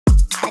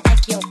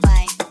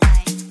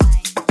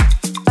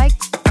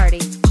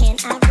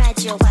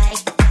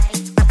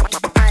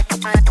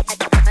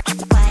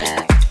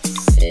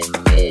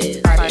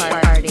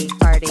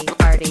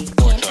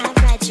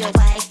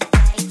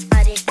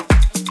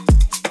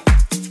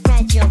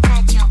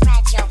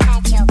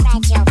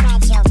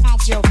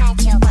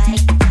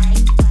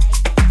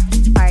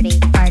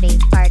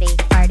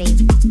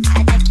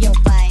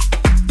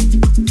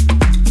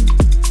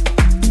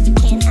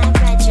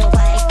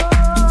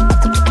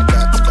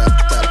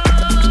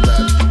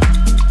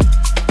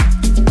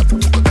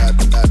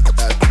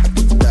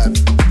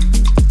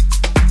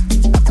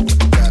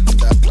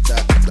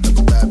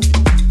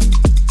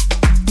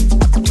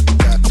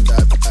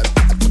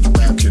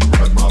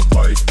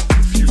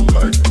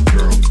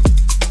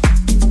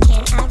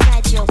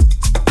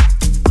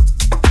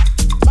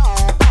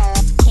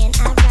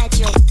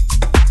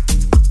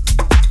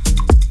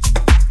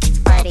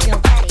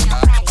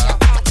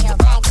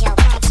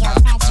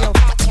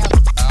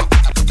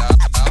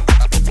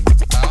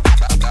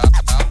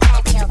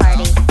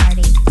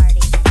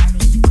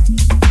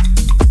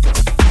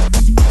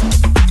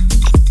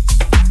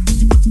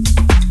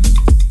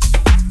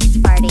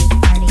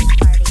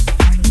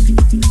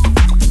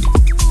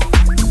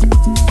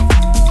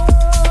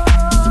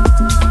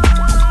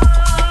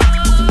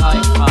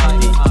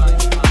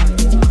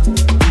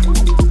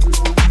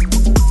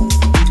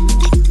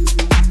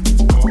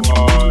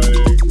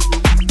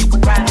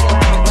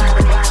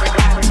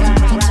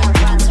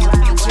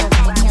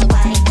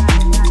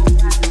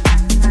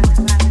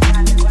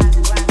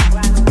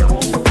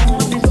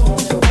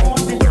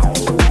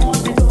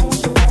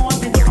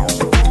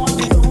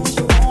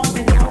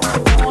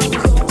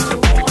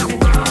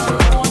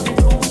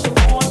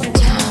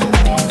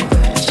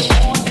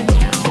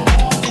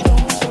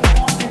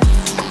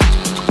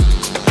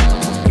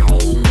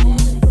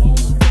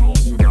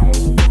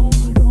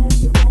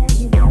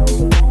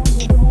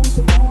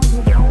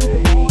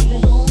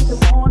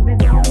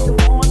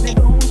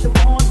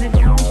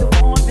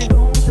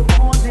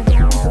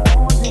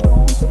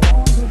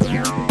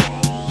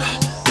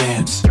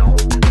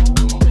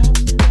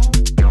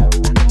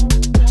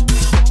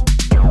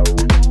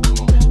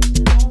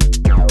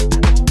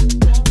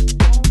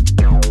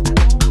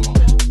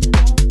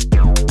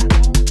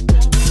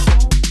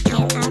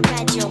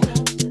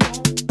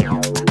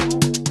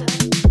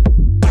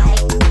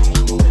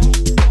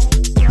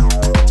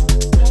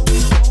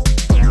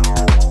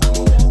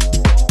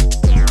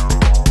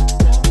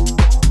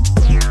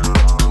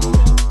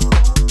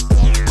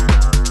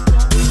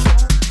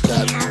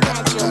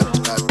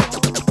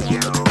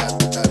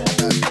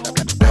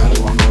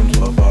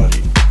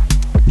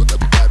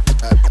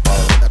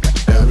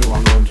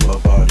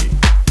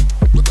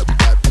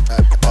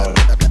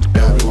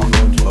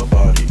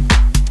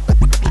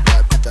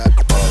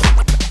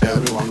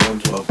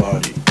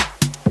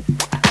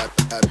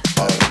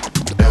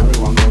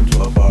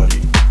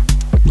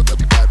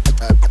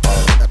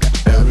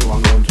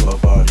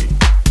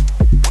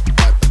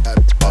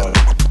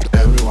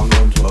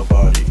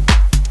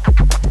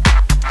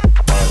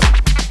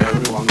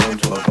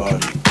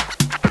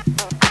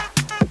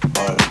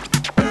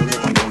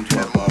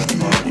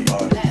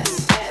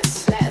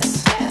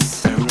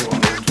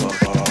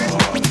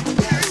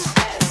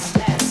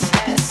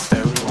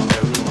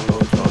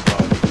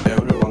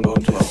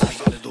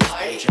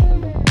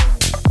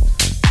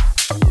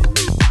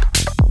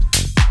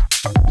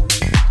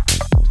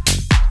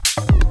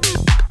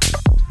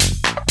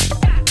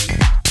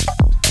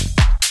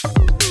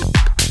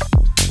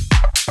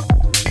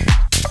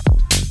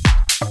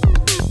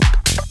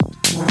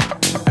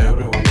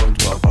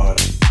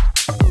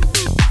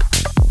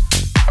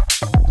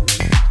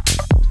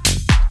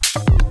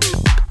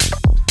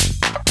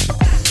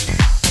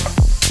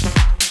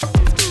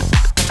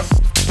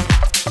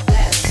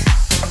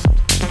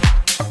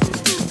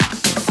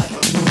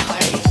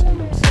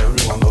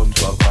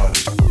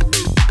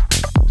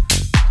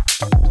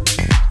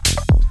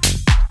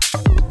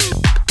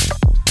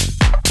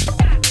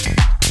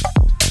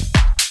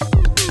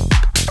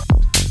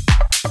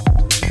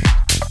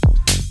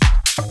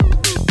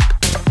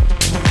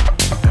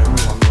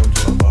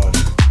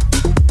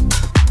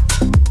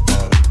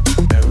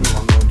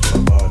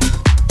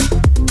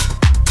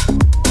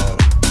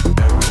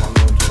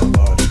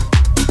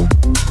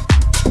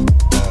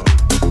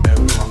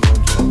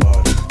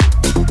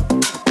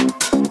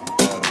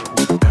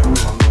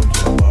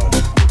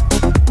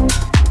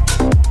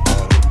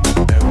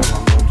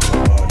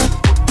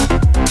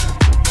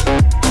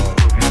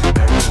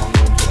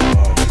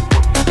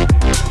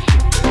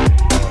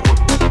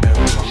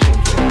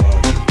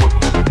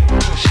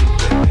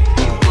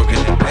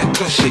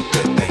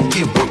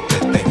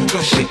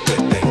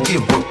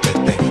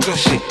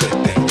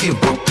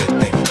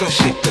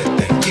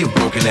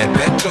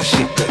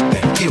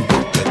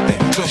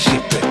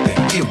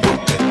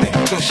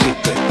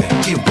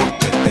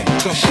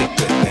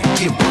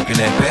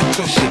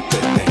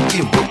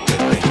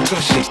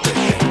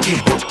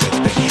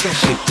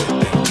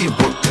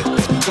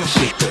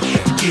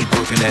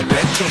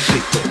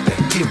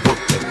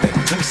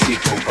Let me see see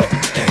it go up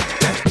and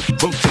down.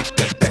 Rotate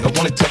that thing, I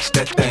wanna touch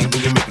that thing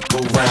when you make it go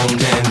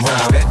round and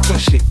round. That gun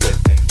shake that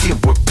thing, yeah,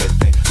 work that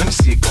thing. Let me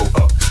see it go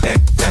up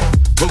and down.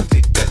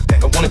 Rotate that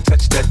thing, I wanna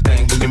touch that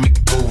thing when you make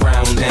it go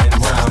round and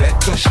round. That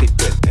gun shake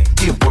that thing,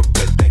 yeah, work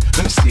that thing.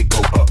 Let me see it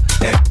go up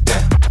and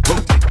down.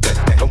 Rotate that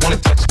thing, I wanna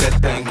touch that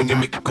thing when you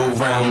make it go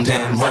round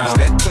and round.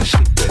 That gun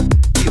shake that,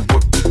 yeah,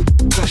 work that,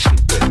 gun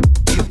shake that,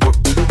 yeah, work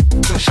that,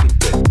 gun shake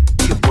that,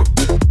 yeah, work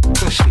that,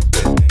 gun shake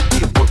that, yeah,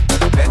 work that, gun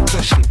shake that, yeah, work that,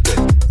 gun shake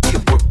that,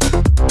 yeah, work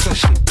that, gun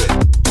shake that,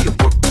 yeah, work that, gun shake that, yeah,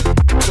 work that, gun shake that,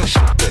 yeah,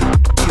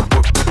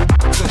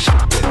 work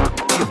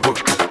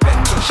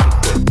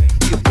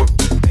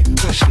that,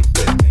 gun shake that, yeah, work that, gun shake that, yeah, work that, gun shake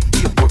that, yeah,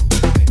 work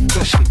that,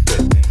 gun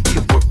shake that,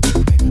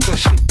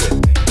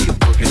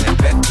 yeah,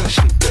 work that, gun shake that, yeah, work that, gun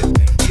shake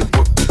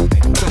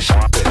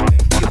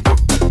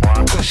that, yeah,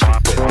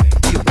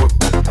 work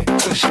that, gun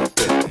shake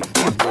that,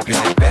 yeah,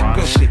 work that,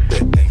 gun shake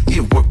that,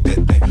 yeah, work that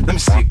thing. Let me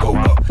see it go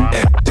up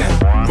and down.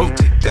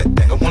 Rotate that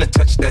thing. I wanna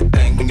touch that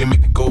thing when you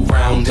make it go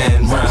round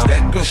and round.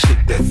 That girl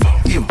shake that thing.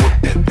 Yeah,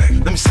 work that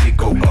thing. Let me see it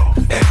go up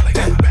and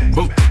down.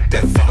 Rotate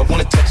that thing. I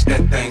wanna touch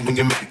that thing when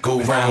you make it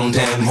go round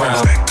and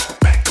round.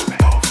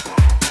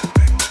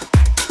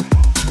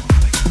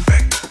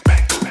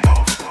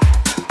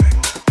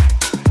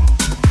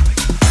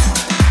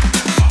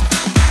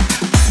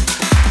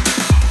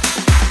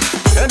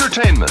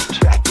 Entertainment.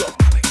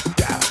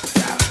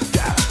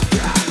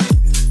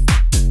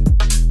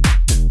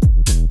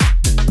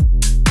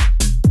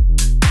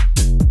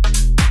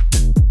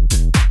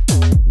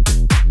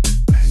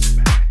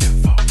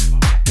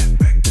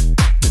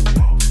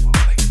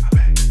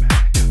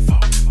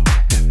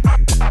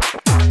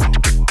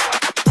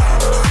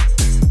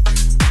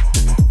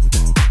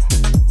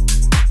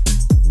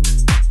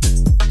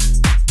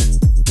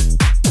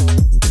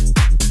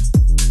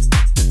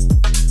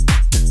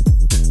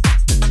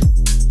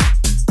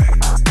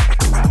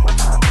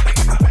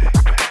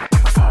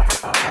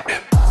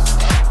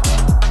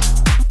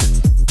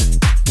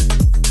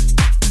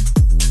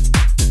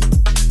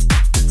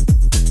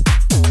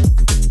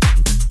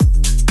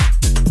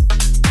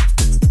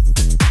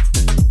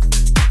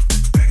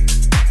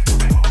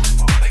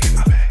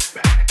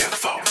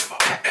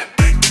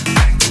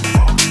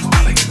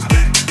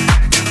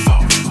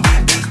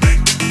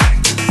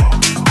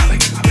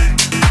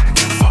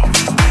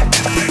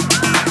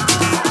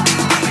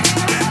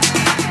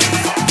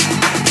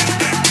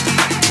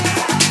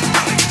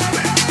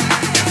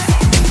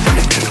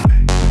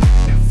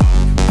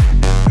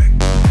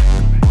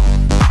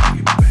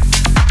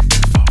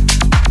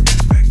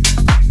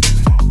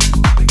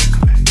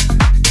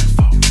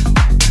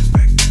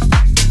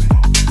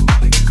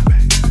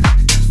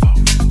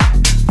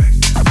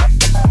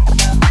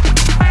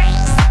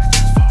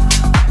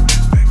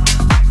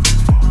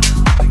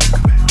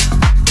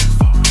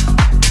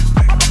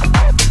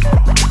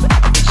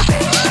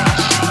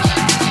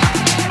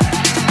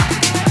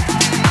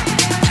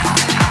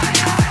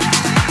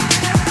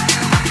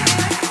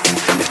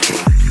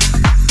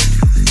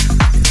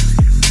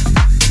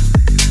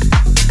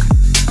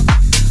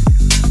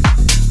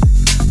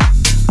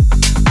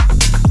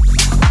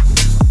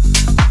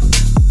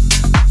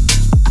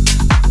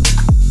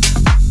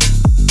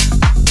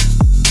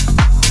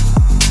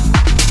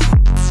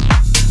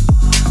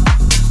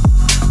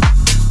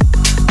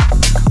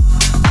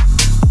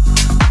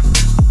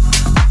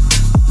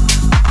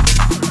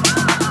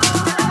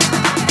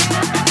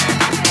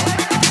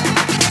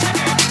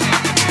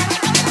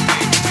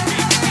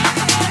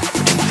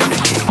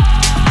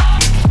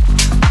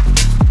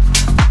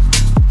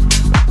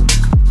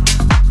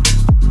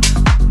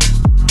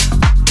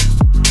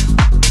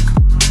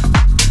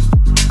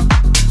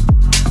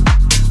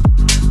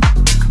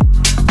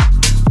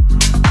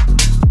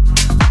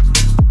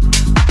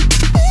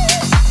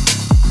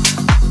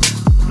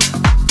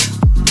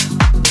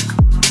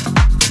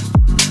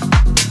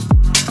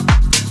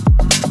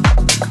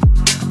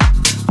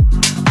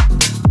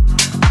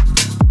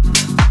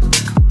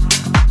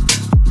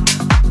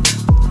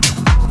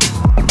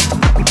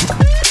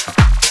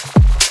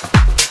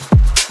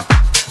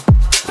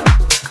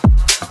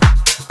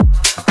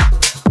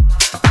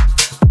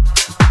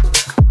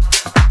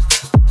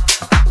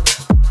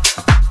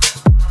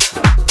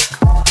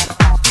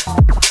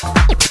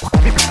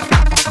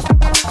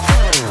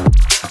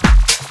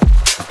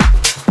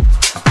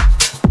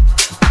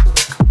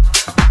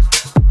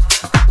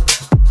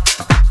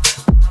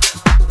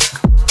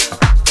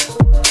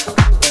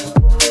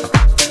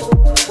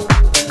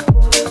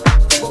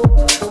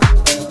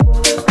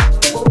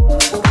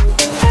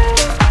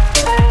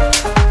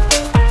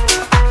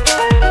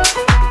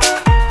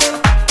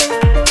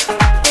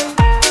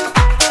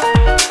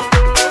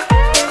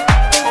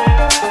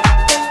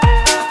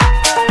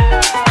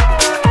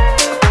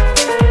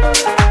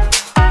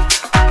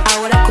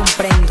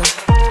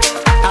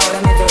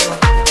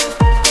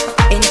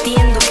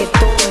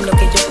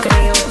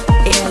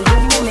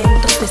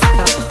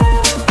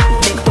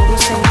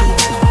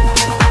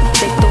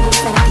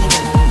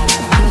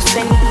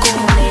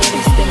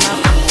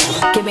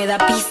 que me da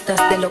pistas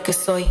de lo que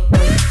soy.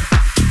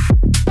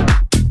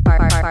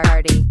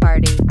 Party.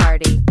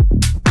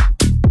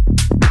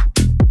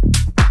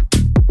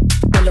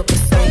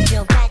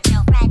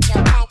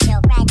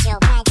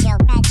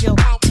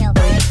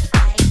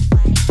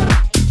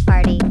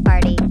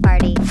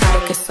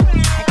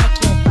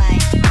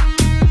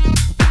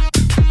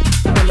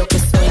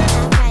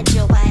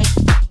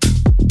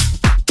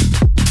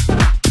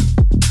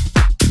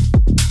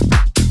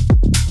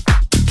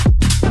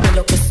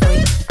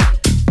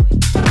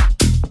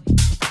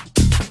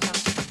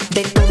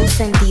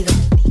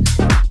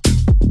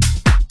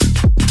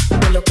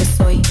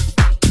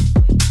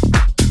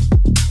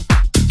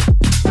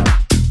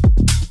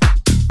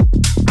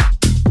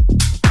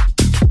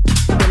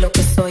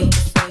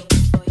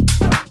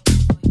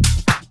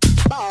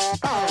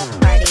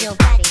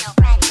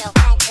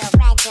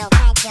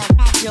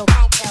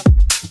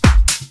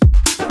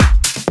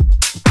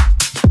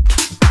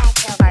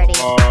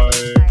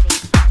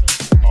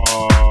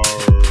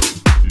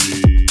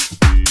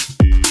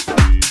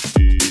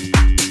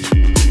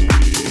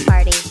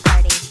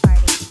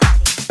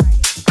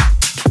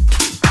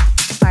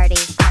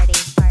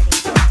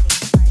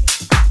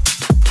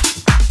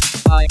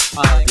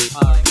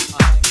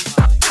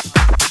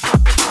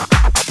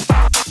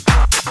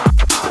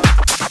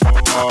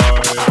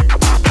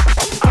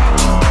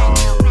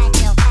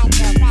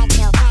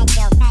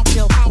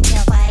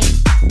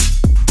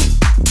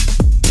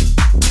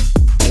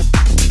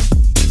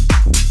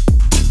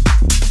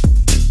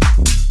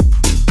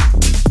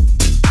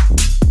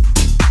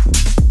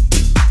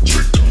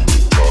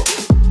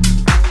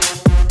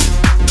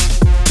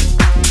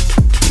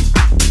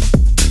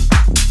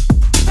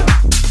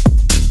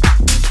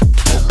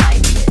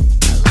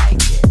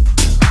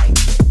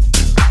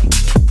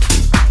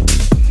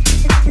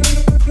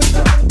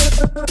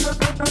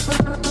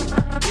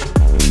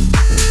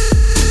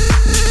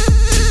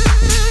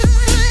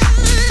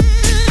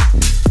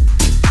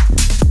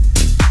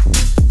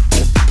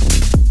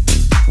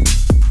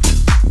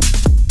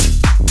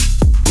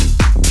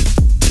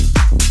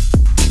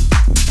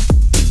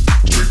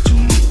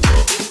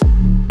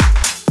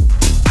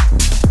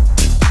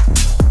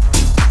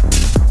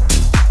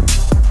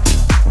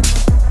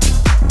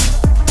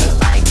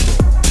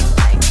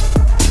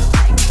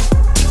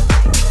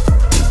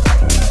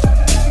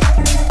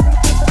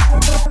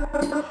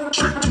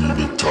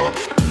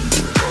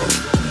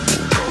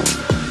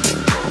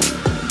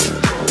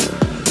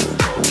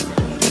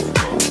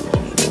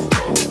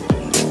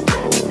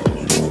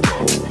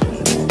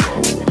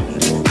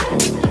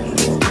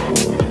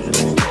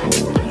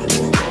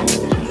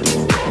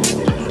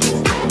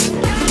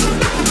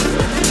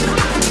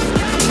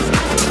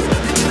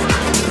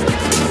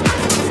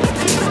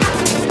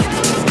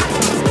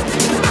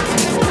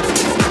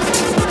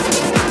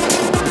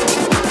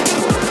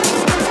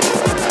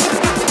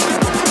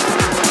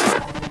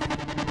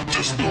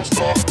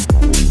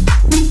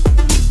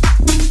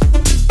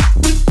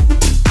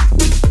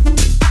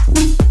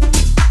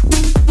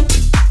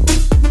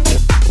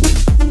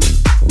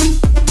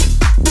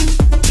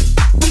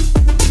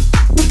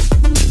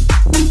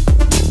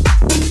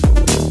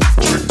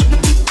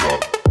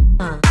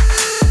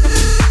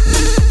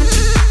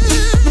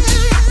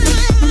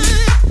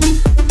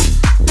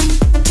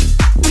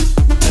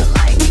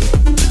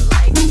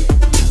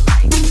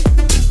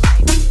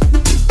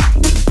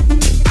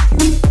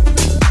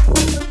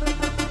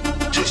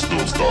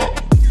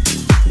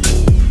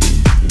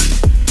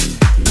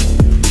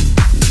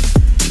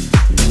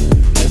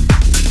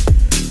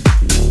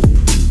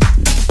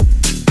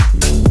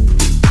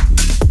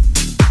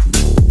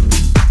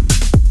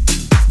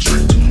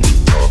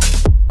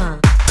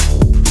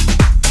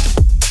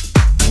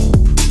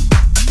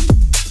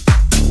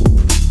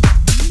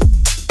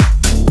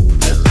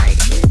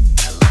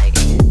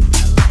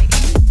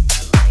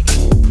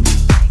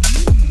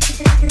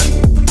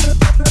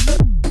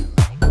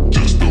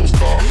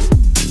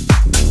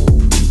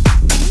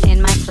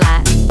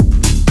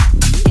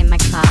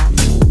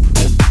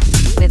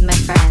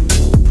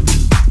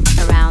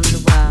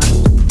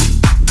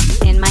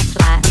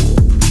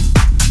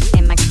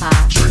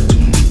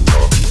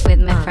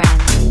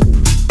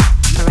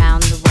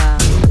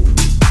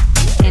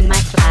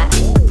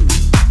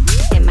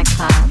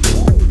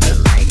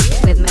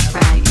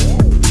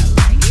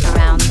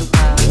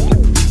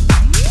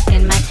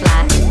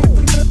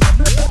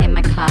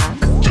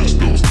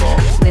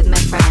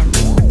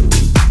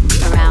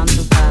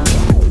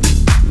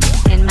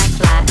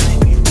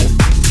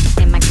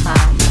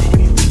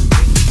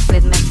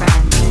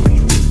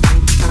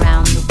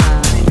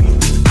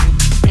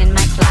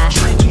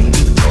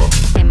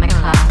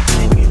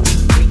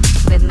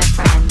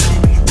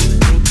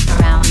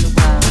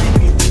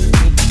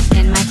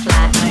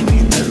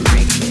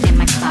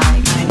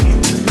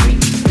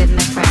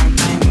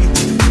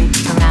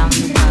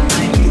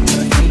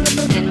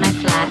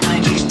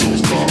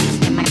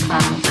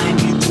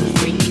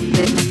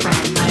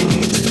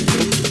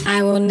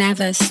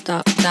 never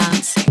stop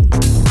dancing.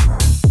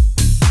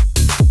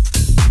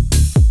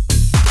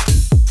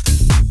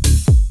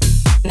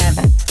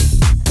 Never.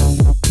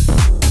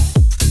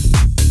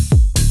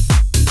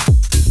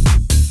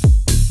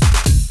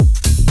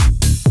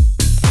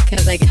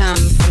 Because I come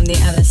from the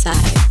other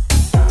side.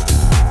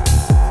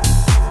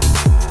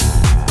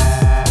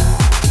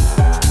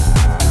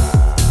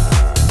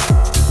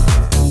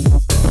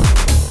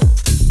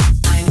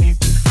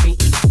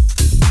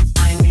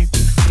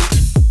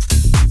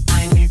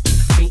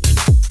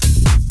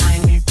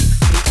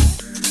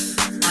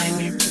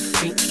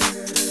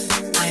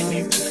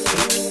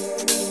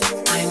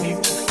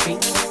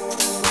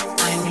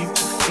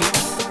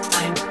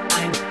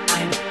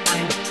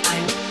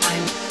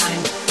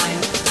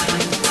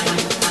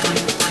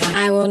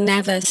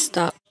 Never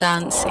stop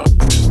dancing.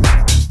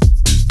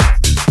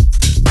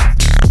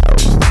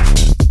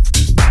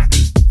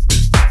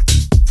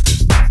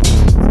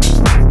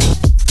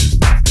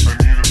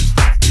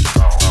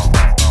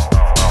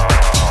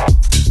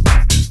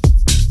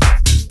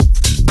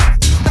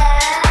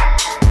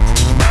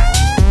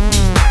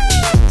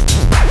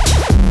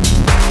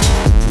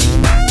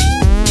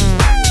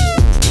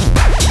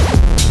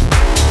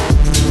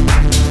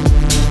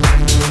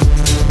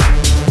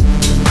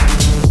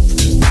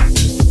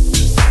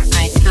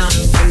 I come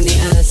from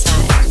the other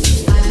side.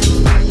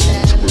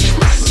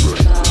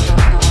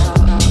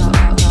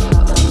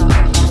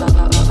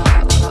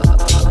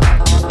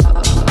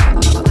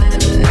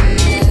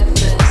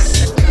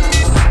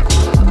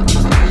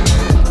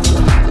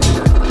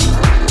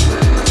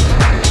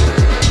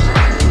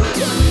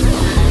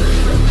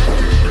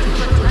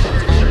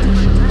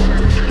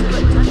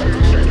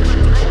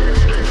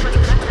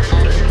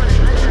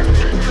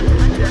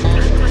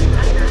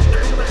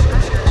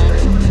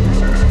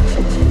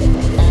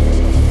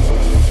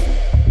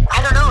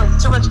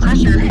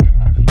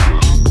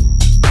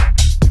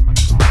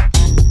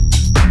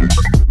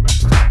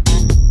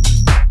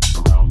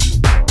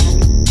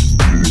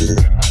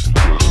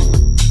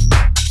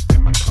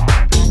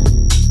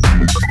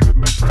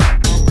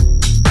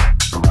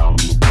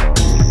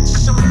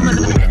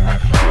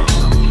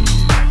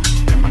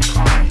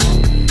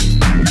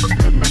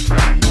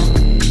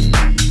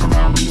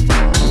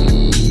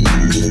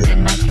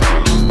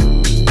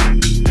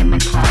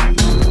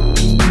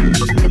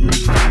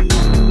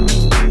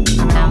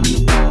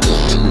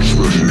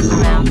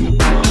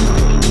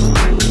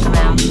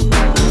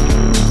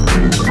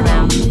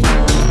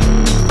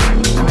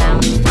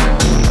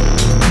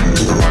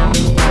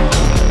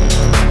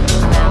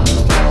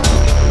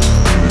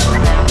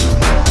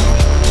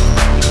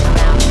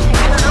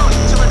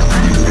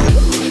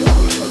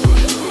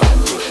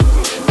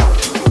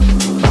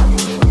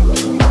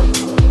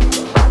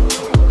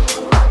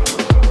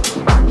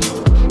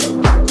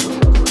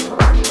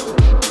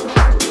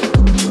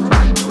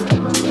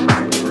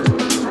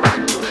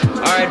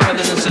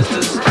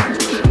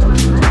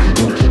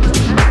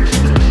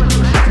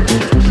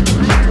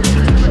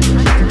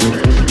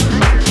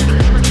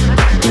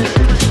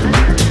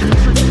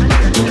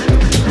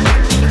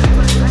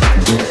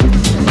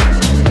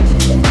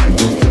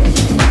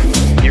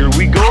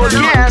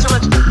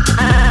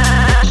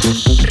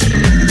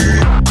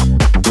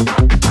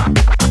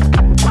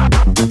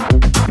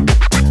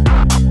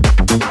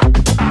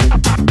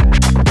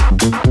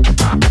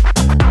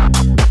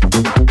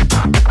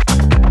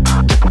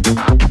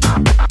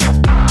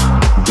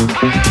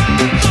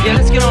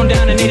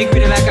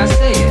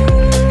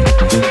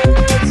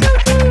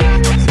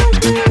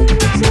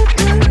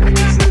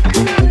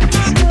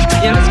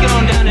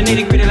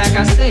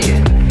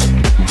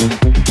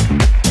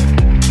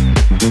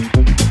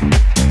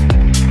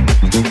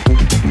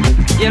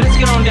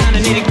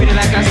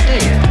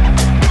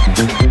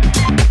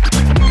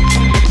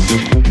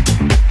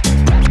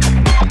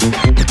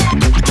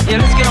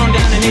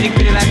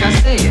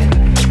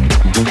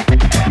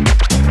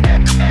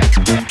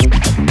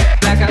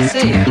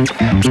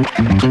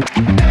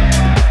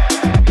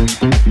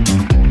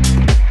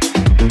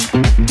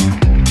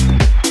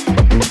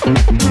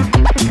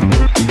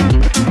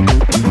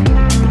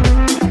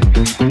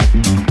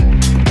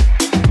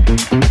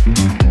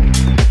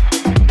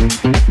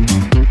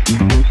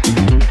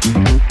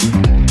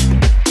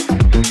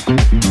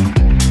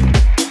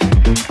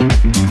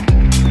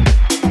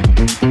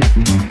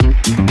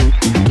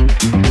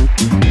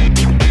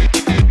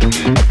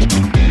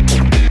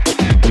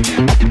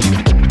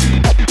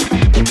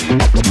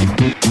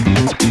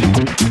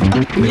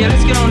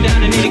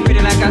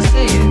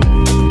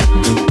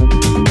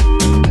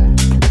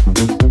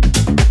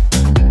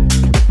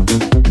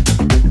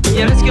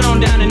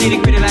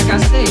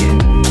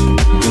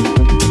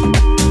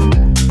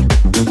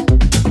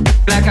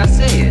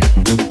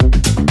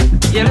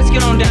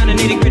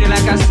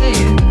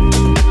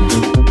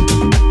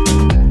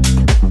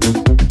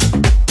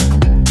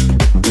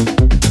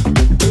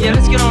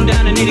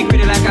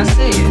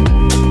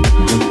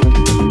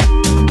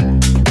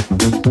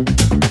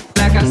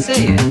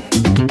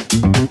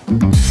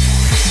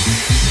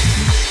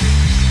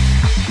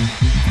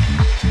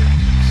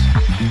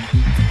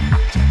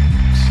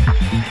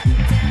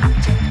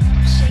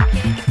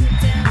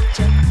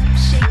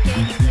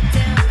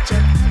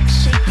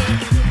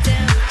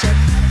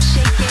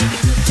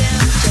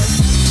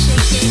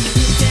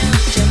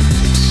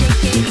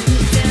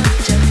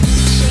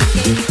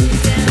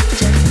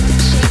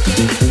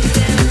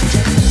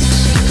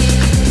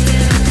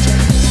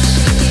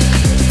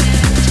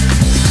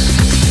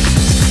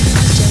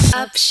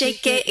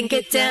 Shake it and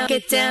get down,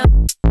 get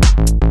down.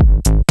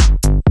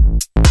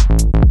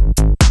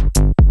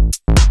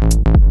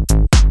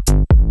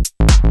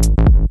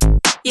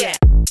 Yeah.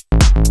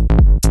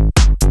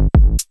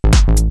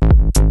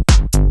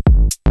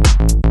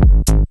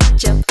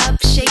 Jump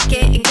up, shake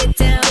it and get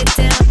down, get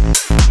down.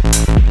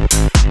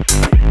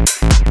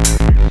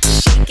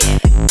 Shake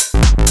it and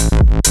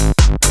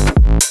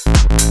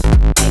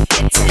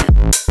get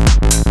down.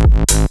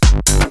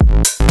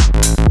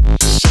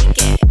 Shake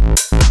it.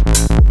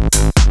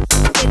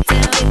 Get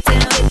down, get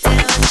down, get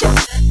down, jump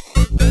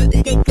up,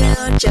 get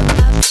down, jump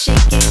up,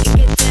 shake it,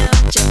 get down,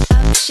 jump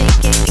up,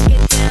 shake it,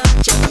 get down,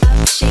 jump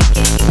up, shake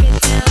it,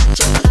 get down,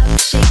 jump up,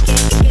 shake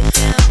it, get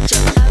down,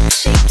 jump up,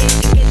 shake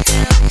it, get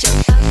down,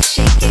 jump up,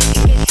 shake it,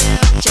 get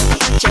down, jump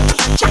up, jump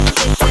up, jump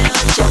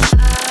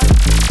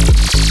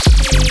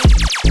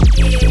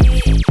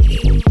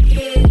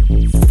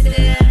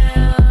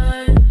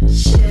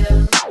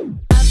get down,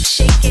 jump up,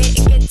 shake it,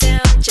 get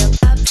down,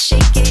 jump up,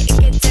 shake it,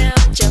 get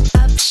down, jump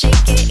up,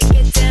 shake it,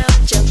 get down,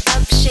 jump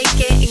up, shake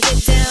it, and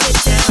get down, get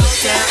down,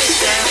 down,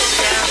 down, down,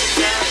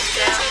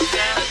 down,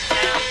 down,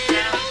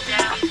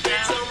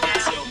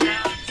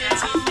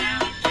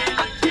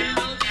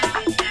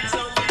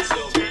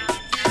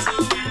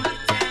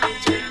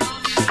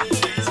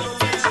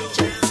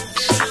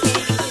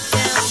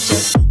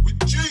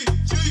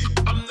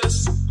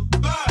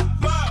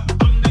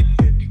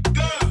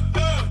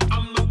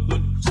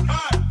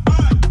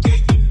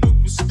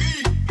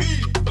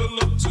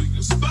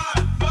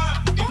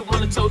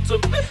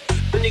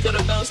 Then you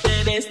gotta bounce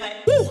that ass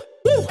like woo,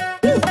 woo,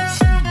 woo.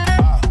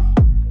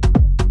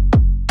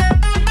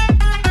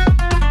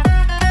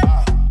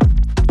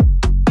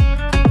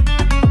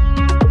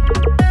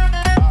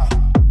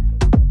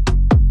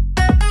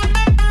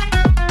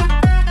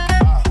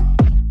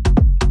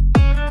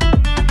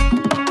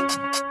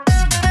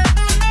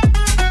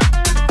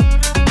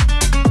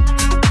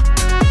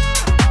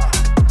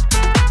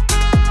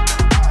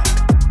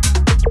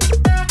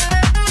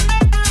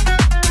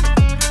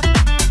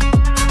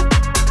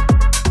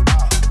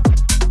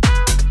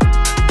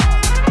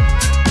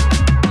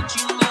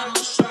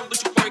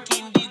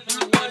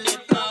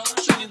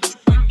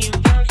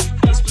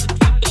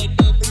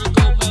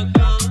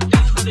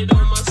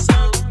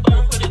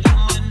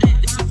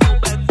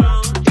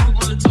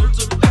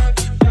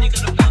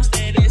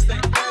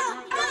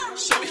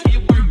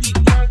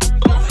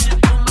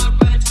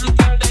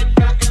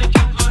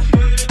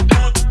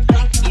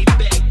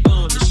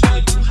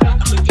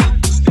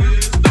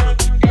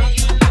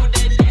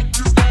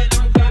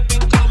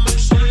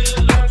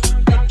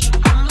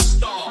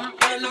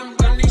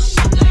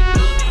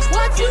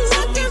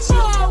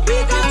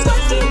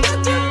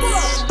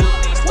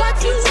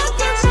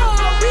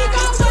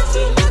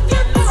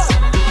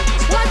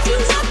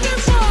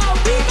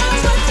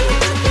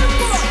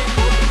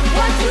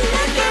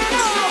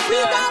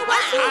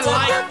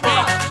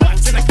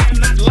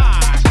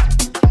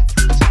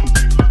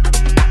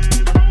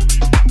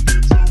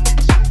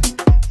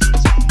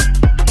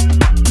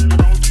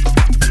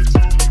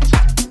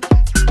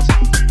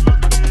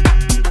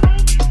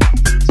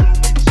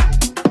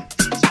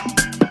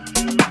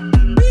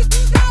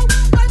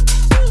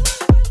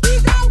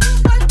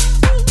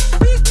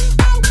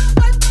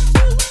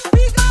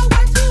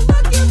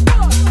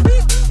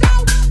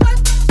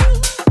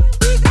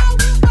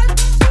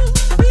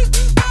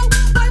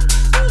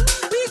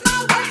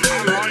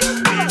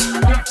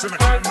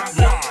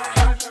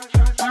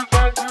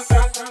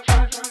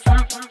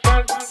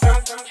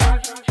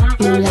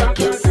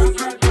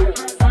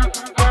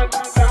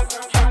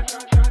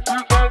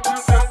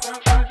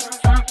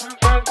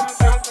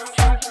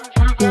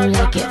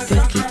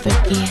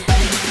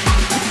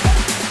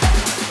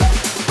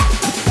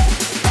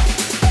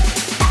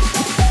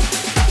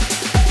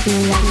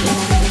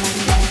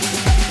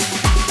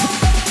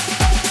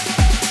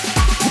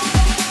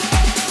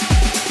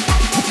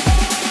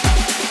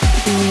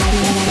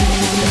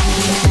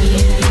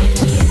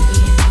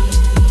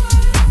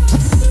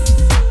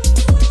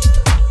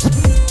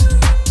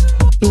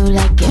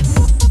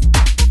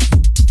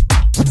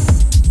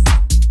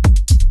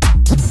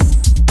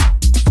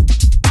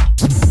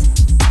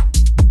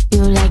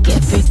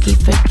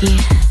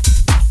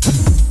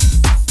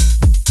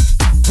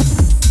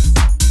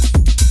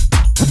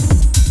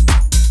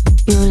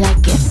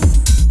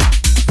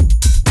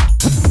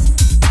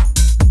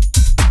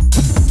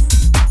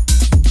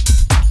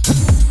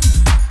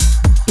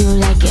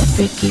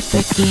 freaky,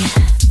 freaky.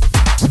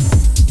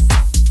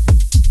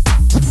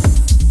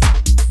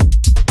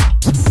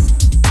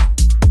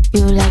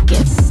 You like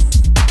it.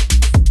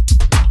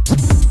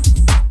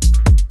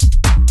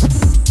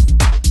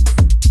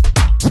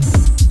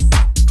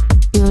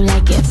 You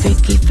like it,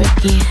 freaky,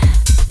 freaky.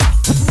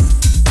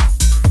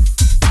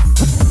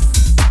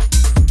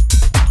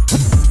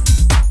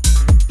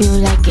 You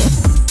like it.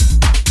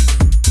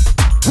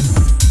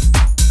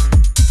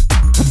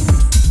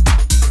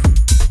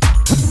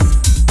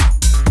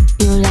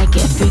 You like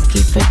it,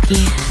 freaky,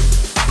 freaky.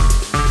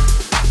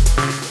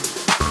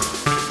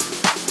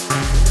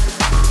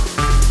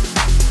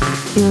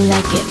 You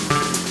like it.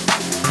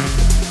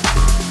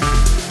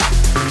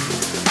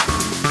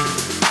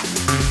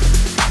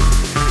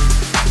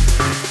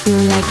 You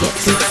like it,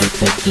 freaky,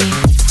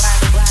 freaky.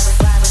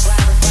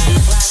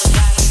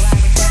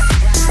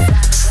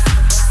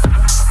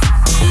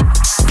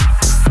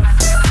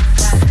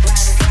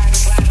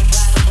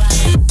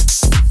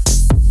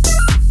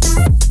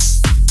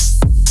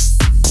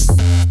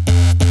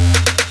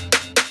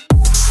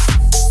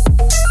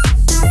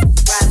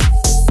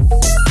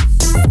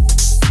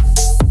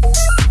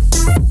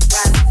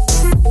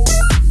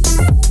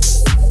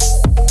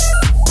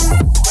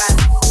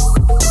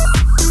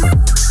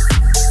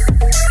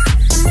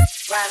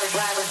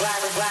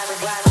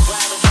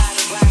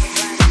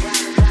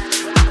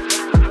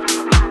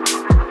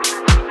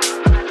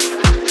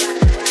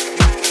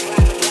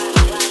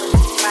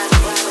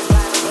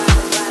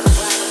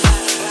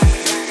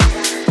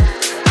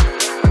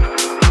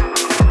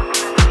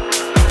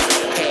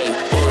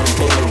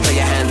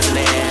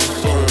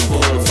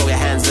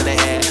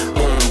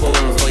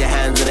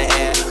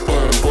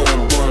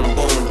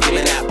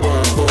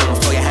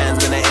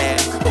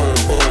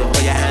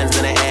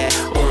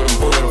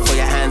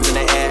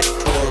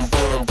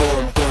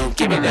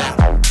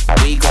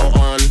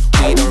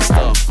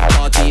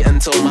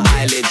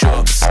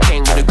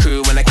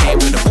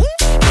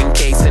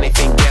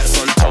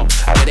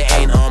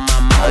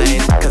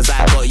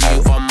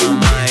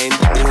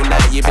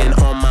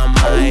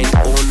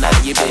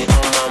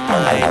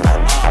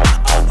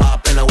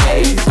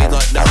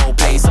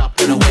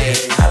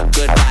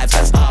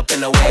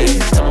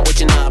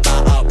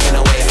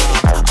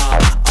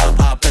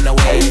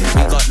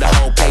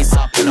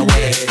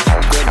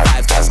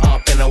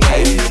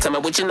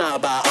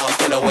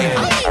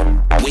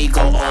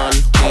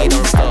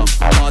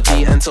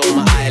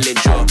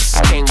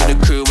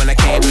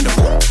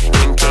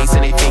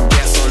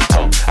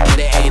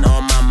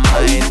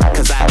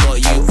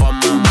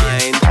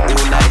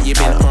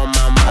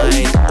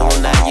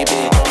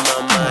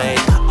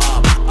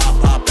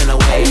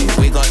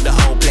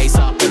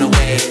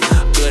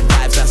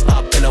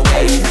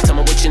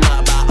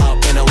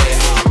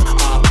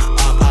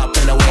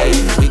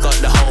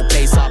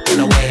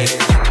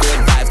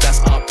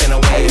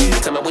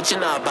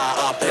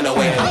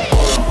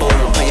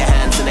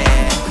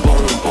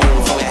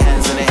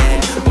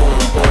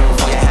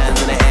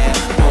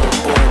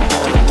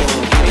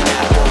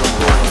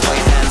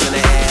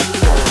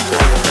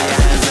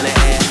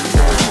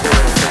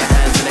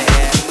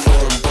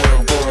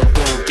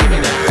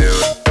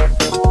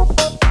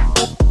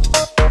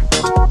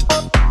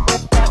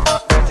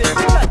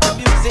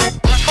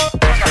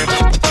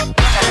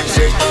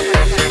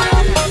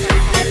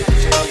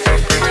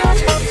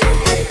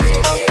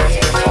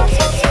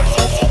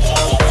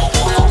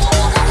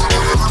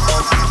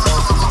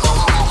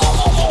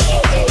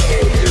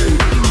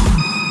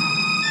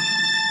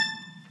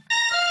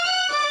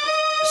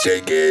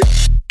 Shake it.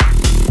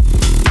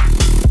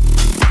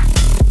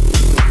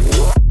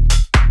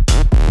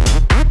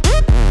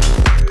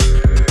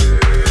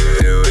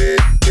 Do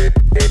it.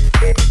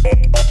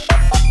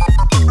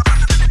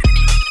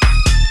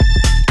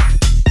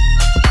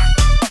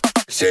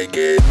 Shake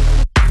it.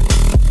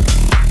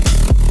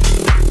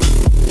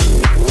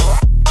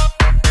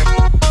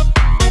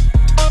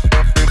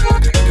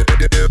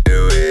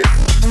 Do it.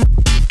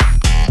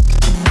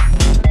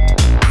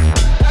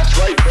 That's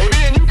right, baby,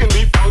 and you can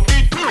be funky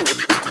too.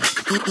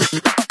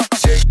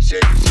 Shake,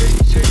 shake, shake,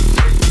 shake,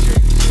 shake, shake,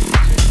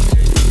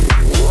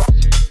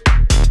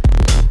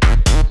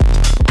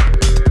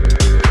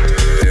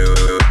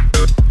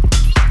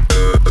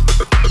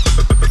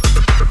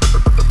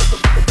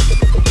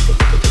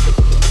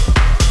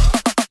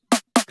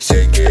 shake,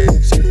 shake it.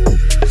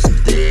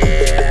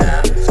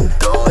 Yeah,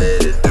 go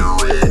ahead and do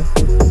it,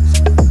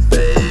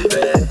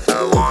 baby. I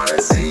wanna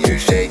see you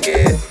shake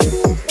it.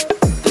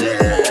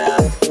 Yeah,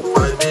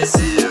 let me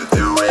see you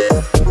do it.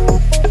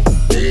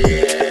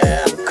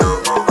 Yeah.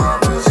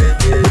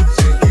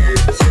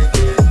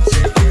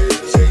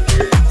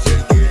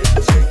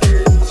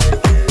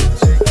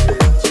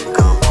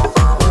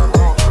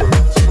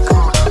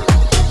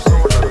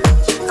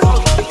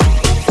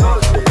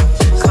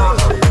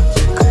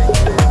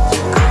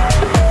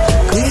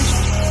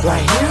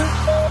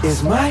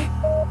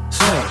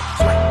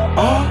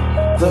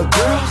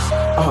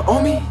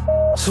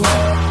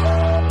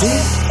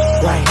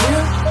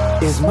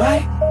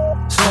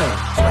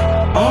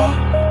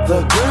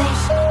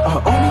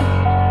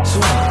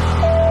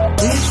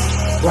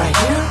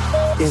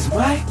 is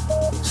my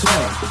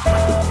swag.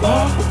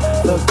 All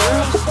the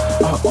girls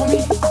are on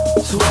me,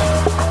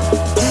 swag.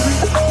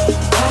 Everybody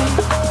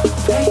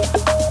pay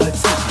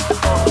attention.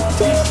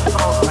 This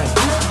right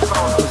here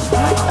is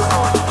my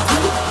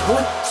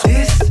what?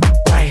 This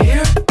right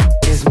here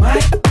is my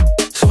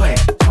swag.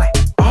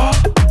 All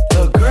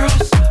the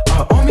girls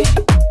are on me,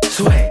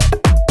 swag.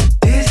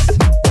 This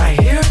right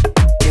here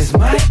is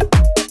my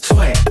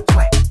swag.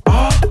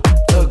 All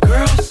the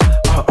girls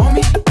are on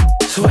me,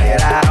 swag.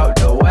 Get out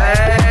the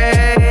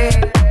way,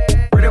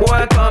 pretty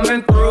boy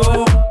coming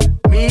through.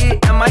 Me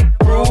and my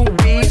crew,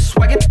 we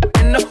swaggin'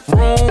 in the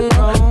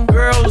room.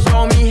 Girls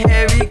on me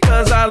heavy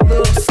 'cause I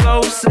look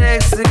so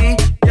sexy.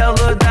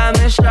 Yellow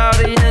diamond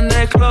shawty in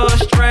the club,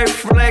 straight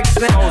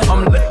flexing.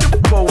 I'm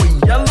looking for a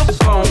yellow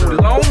bone,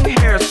 long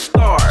hair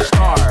star,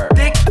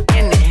 thick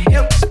in the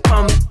hips.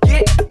 Come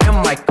get in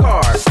my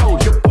car. So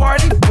you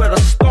party with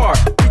a star.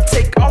 We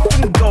take off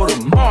and go to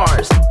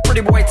Mars.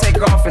 Pretty boy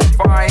take off in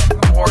 5,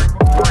 4,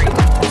 3,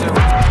 2,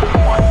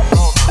 1.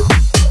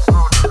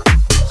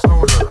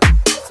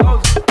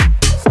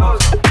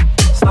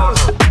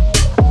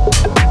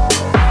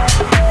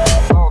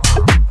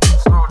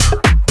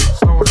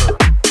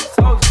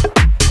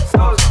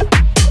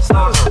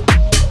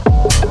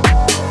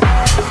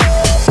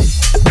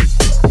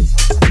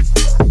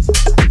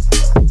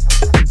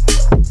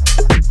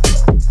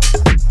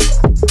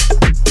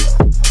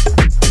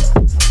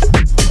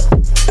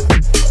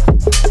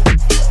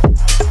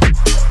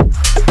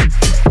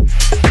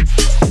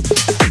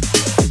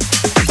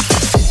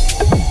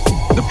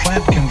 The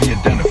plant can be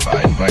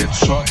identified by its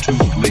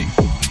sawtooth leaf,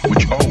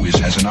 which always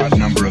has an odd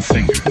number of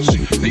fingers.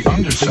 The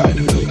underside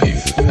of the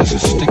leaf has a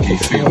sticky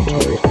feel to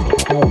it.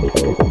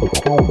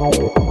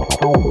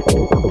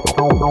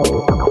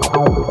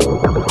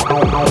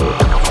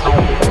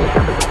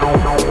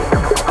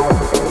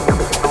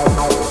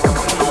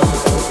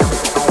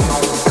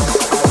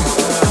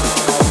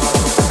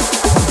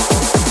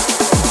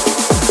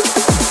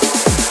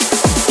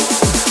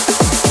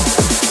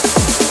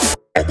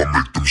 I'ma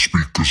make them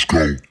speakers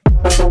go.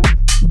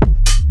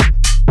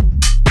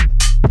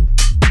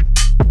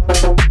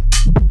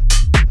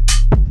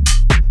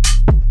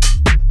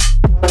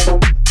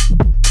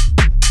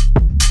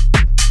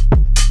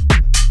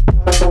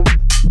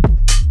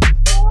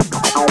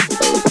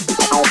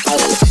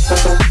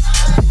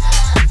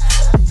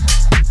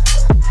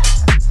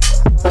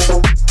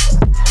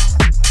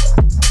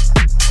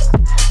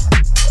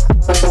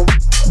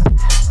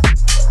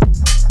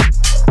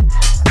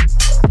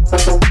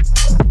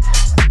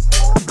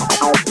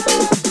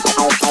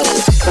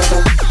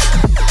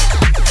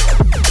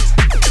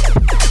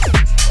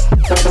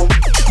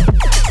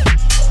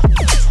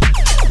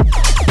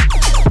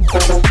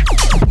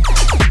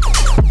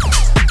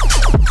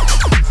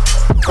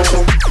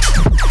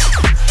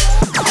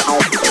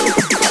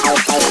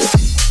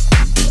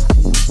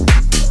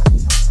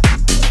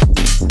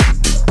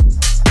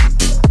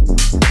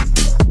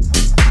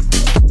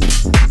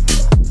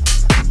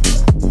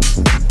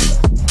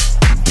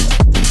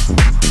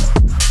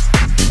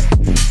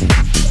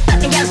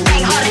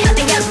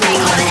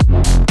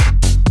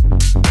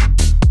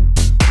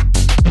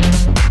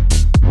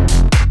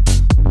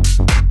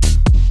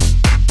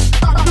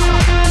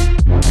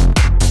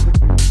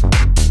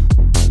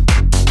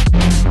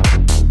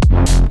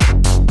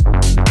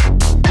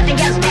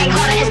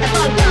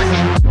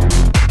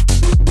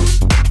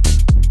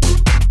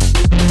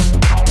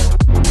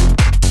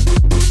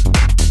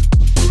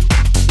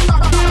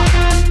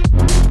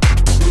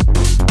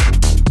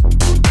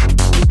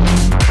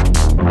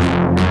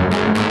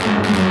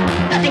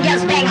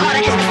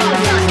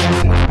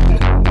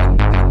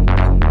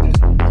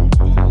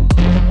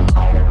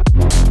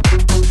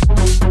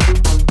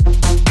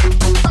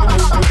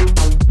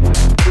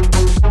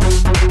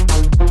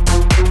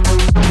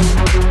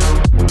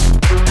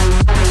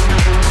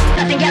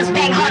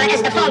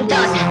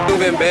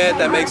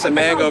 That makes a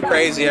man go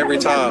crazy every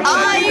time.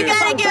 Oh, you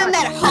gotta give him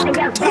that hook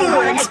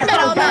tune. Spit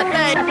on that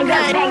thing. Nothing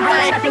else bang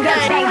harder. Nothing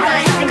else bang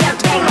harder. Nothing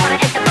else bang harder.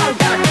 It's the phone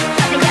done.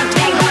 Nothing else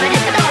bang harder.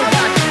 It's the phone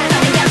done.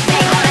 Nothing else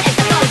bang harder. It's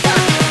the phone done.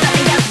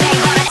 Nothing else bang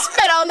harder.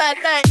 Spit on that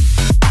thing.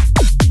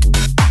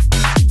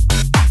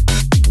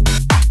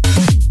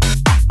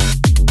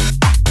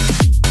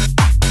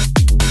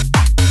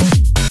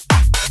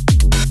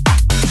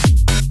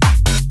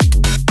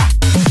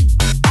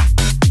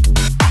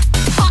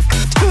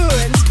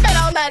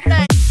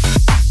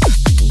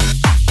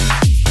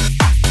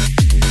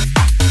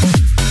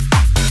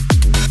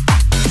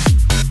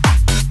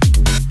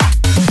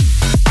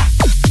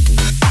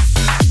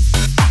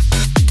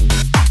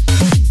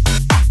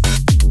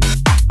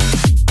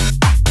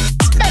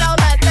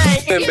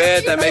 In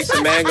bed that makes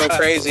a man go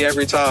crazy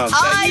every time.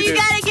 Oh, you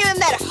gotta give him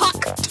that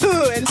hook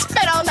tune.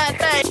 Spit on that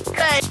thing. Hook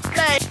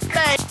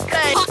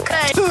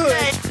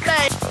tune.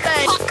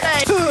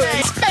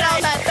 Spit on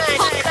that thing.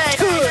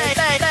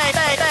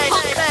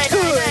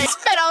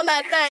 Spit on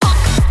that thing.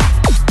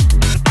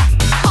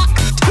 Hook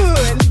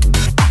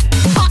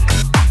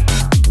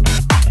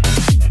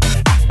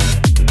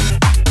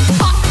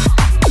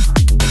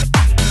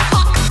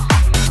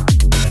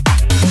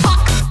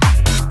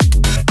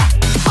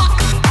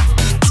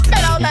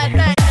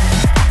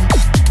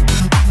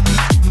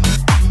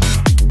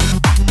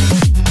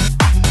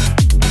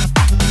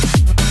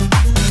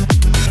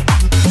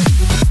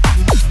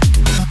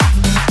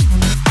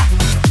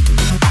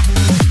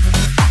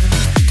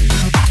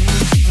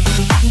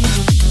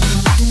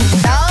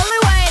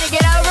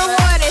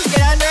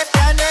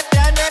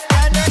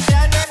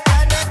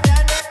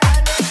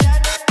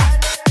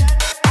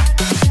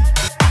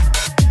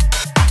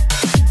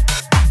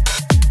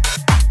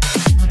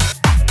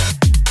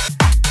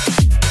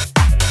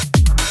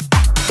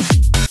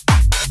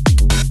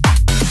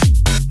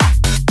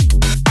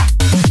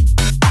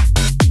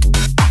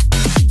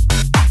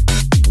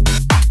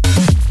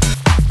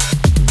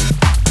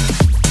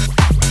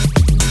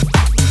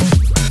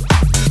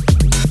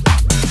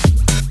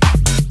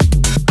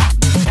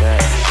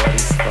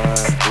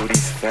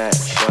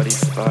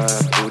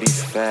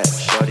fat,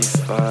 shorty's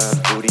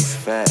fine, booty's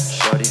fat,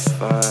 shorty's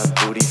fine,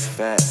 booty's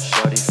fat,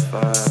 shorty's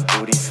fine,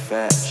 booty's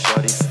fat,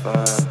 shorty's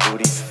fine,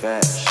 booty's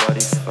fat,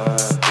 shorty's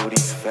fine,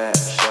 booty's fat,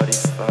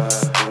 shorty's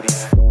fine,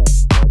 booty's fat.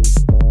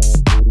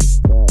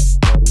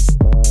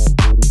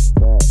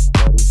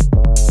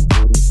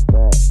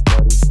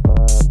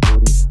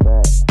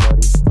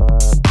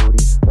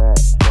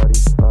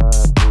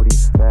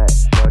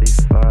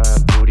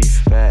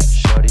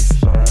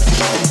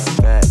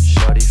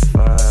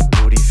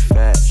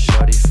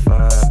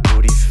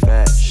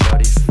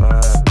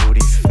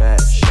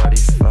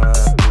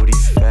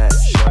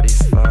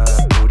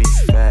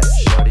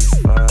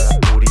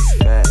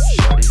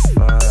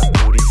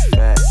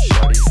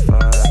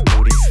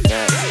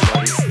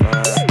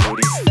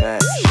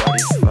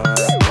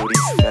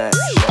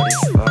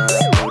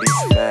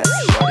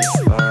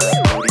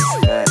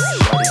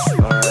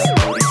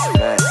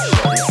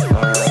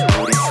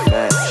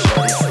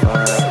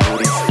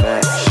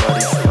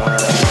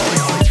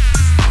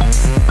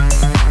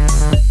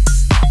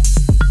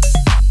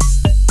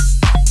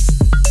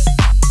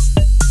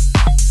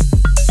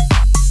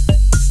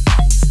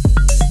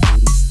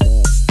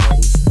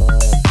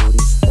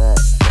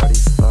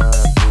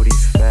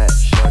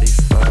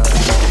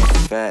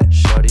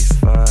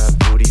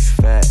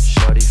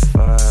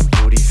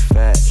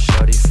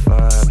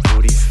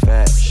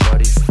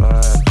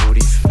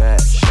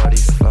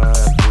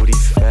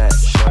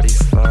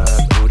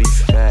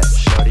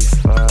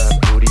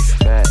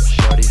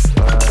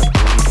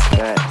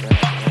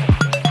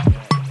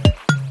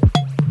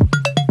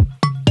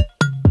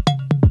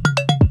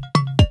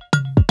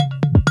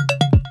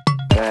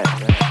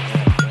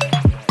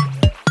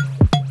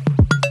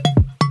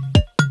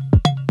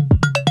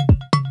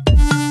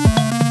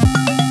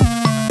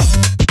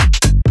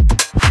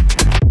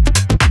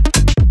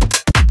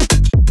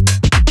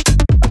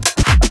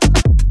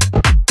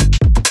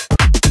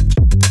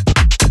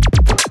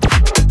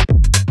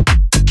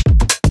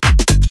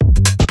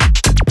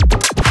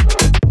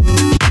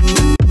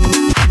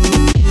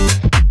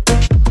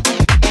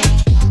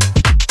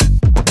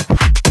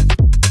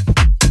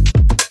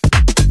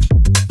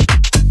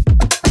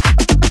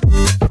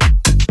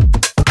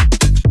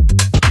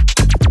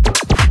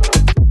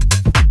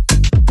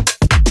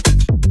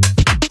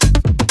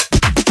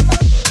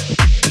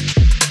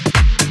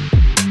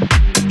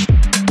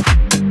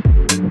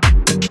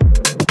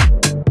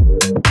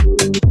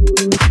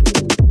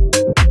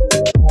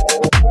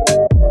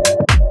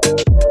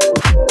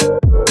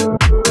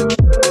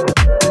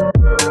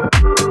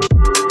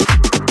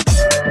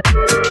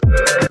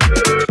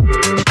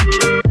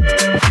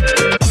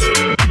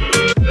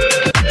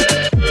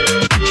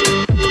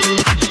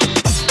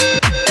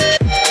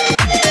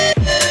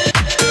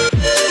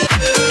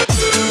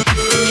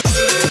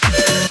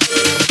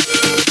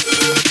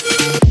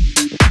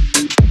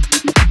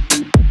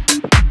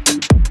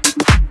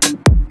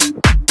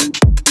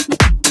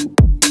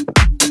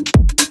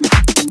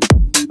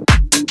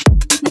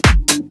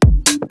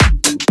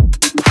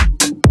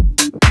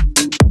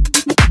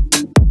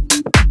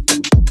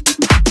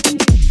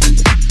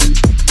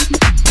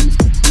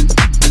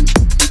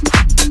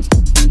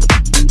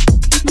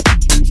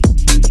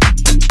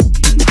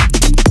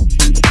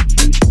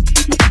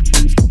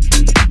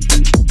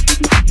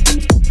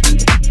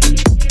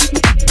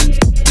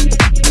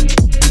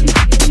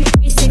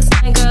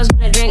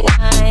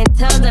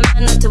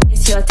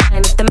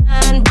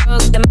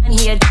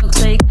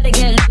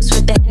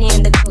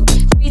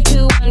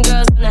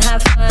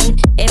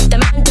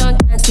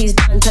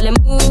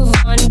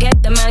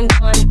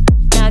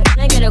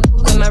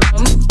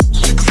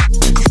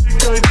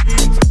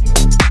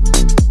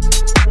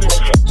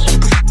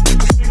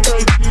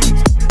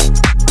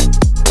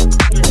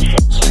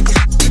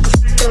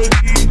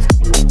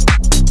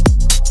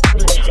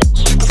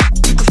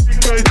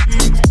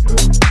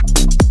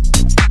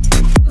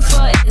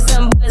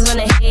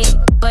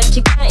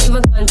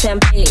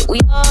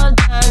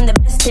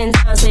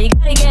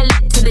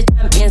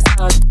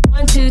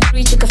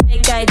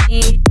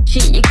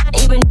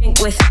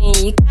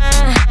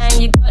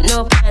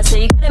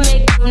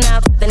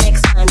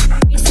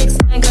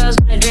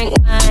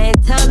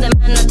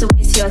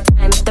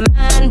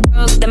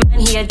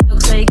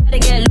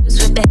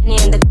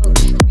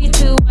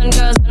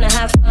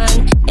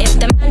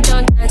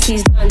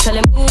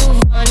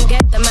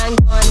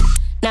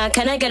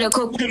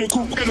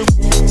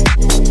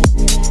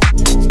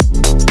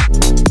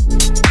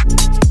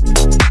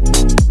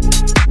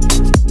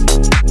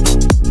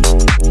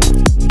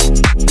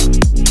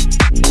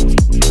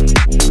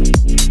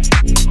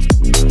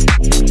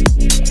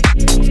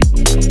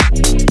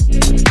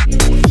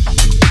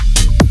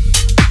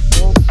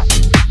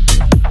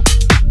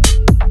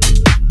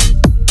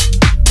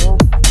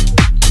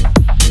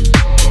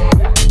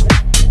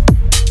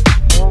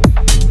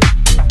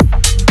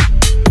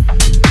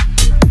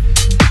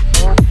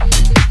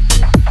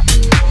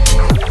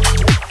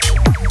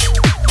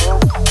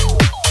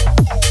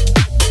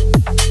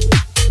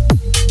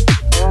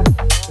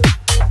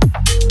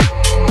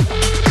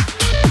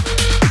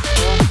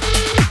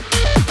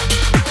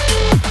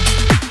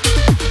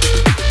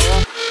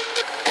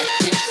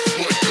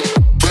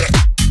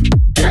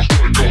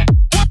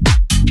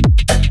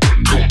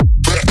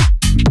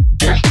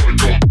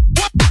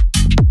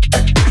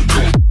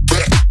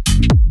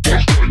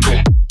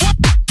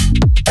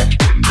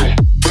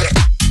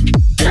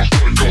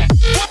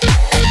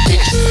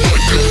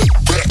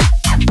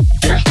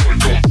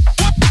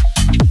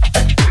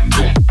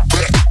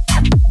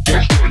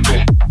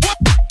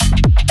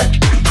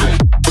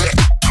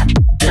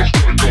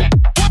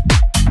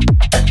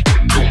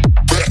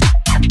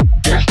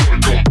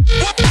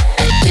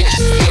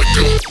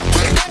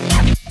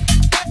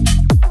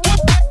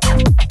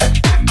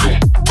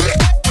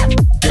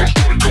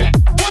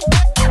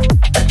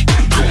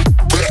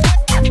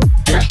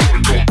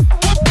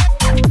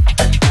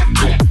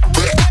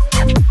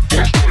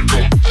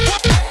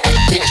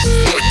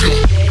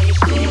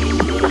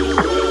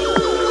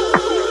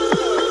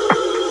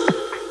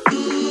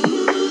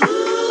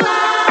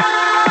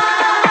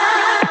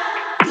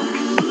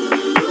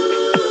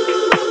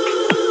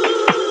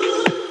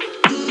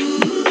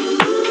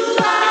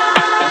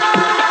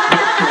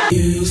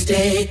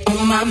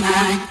 my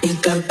mind,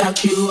 think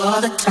about you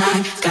all the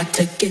time. Got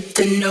to get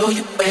to know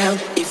you well.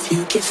 If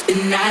you kiss,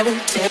 then I will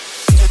tell.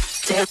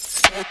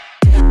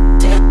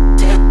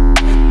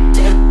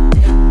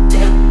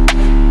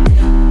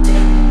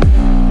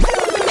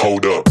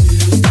 Hold up.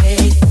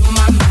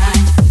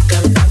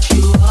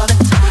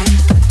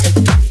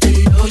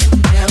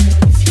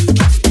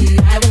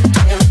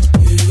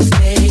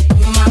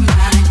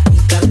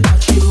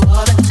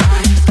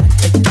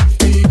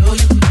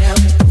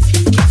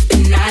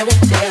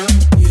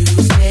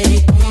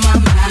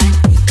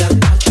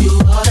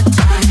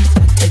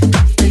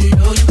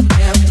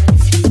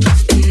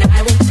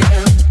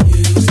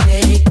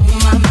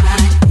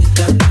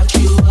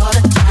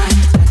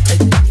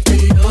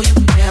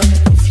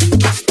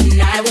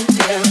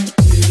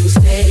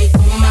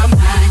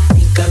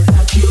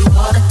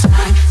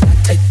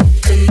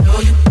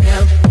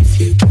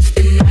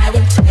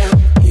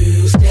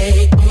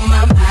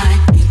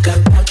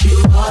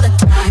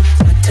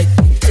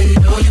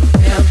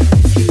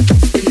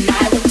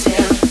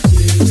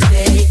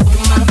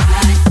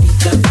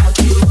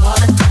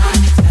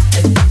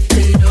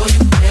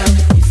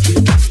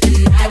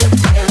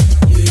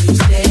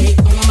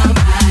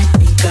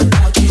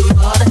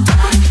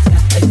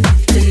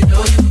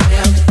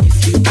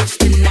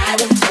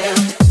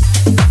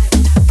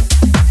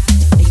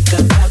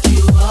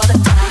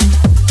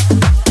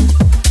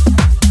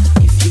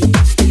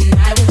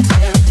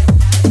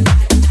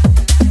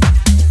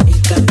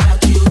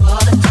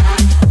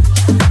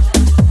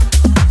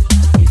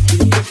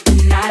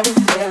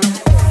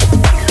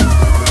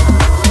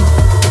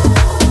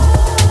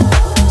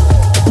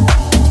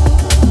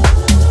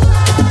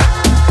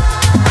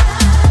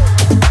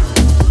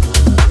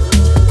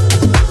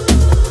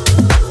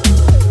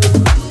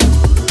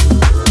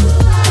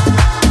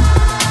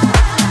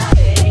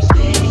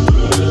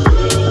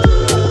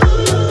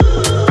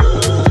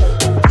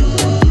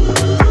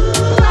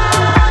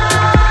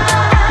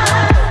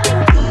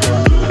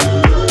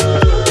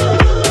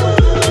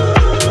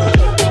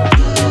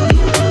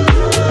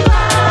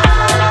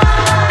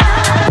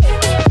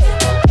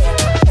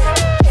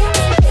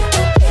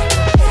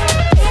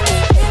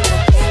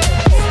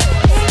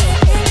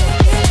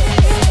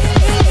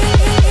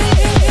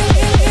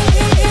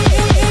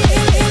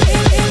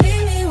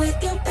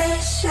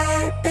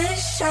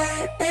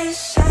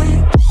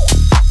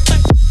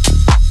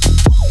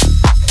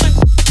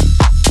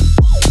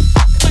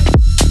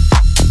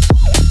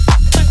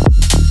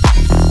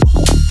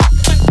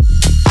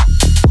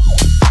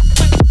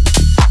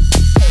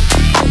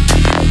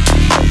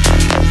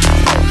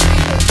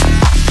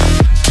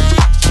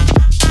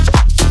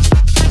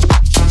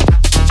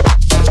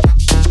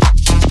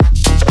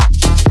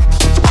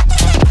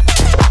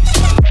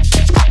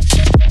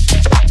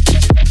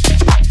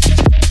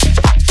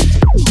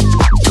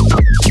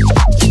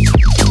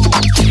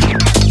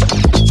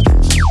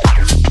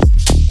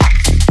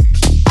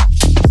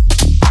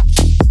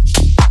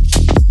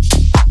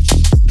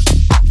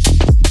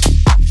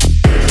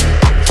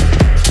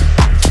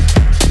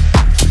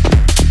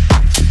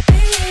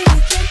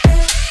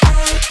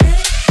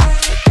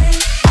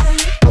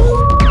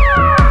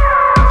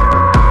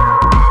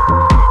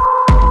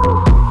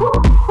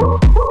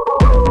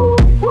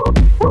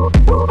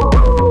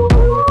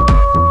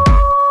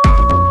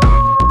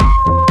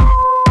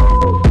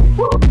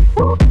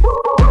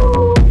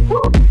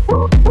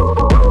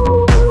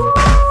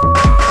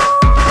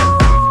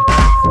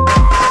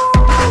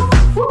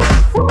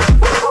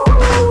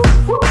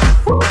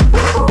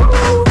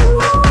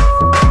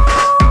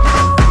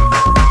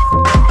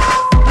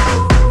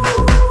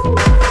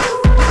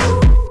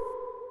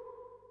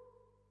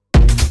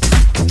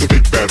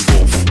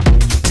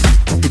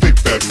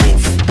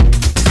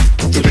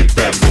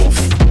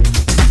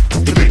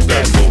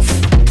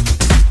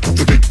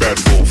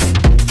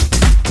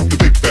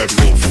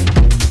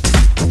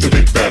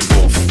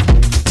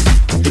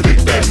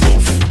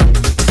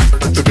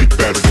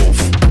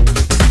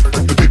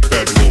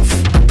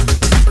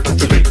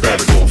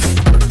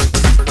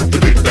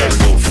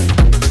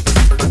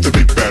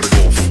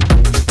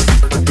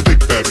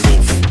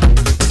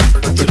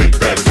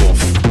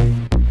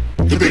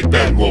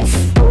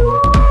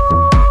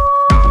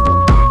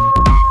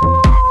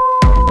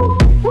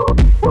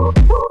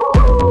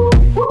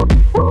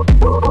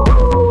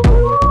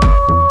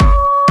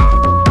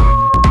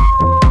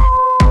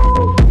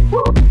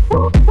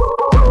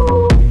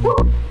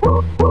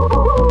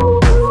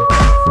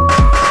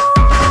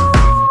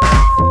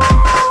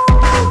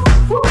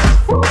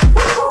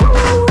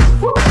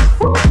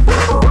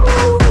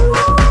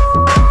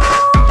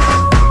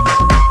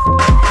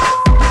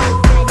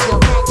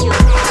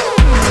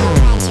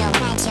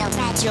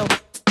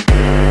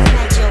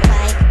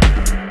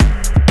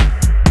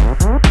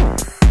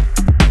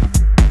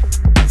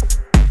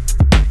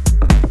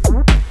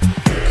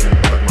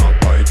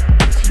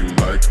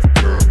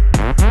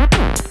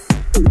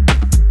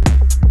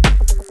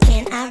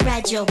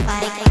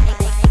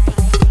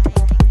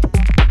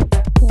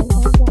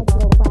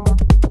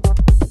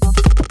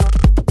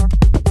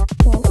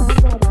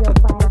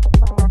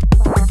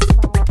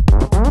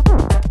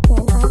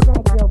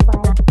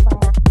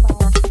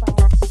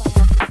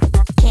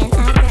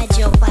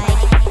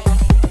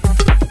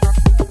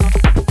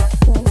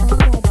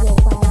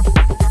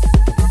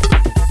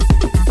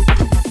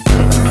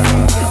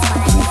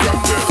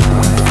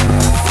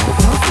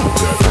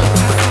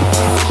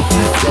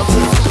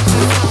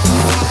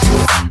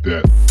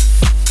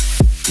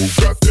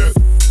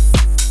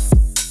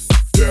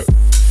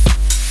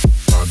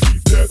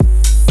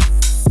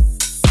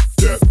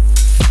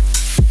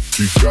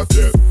 got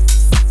that?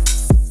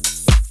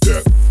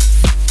 That.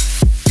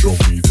 Show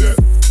me that.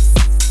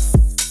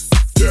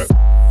 That.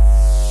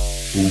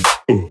 Ooh,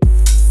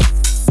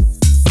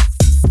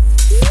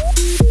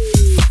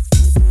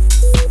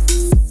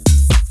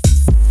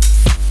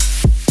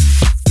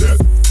 That.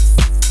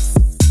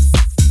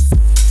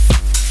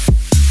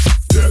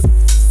 That.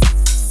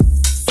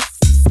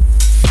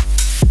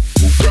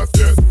 Who got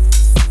that?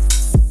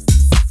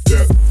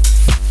 That.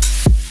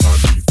 I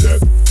need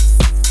that.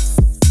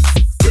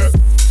 That.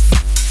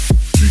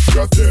 She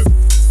got that.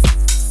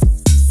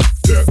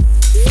 That.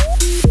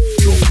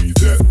 Show me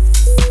that.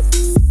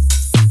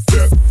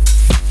 That.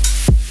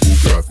 Who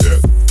got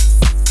that?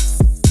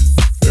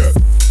 That.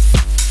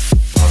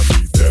 I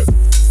need that.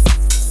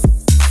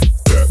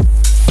 That.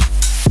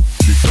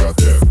 She got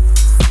that.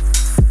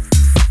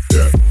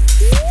 That.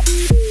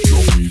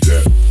 Show me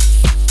that.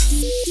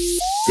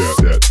 That.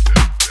 That.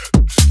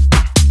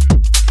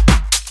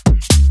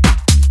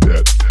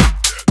 That.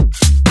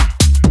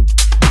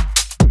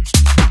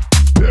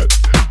 That.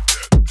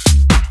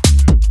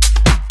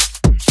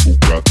 Who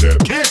got that?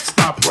 Can't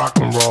stop rock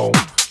and roll.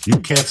 You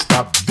can't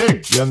stop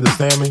dick. You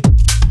understand me?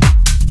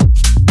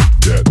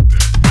 That.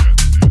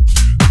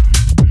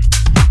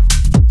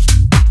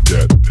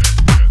 That.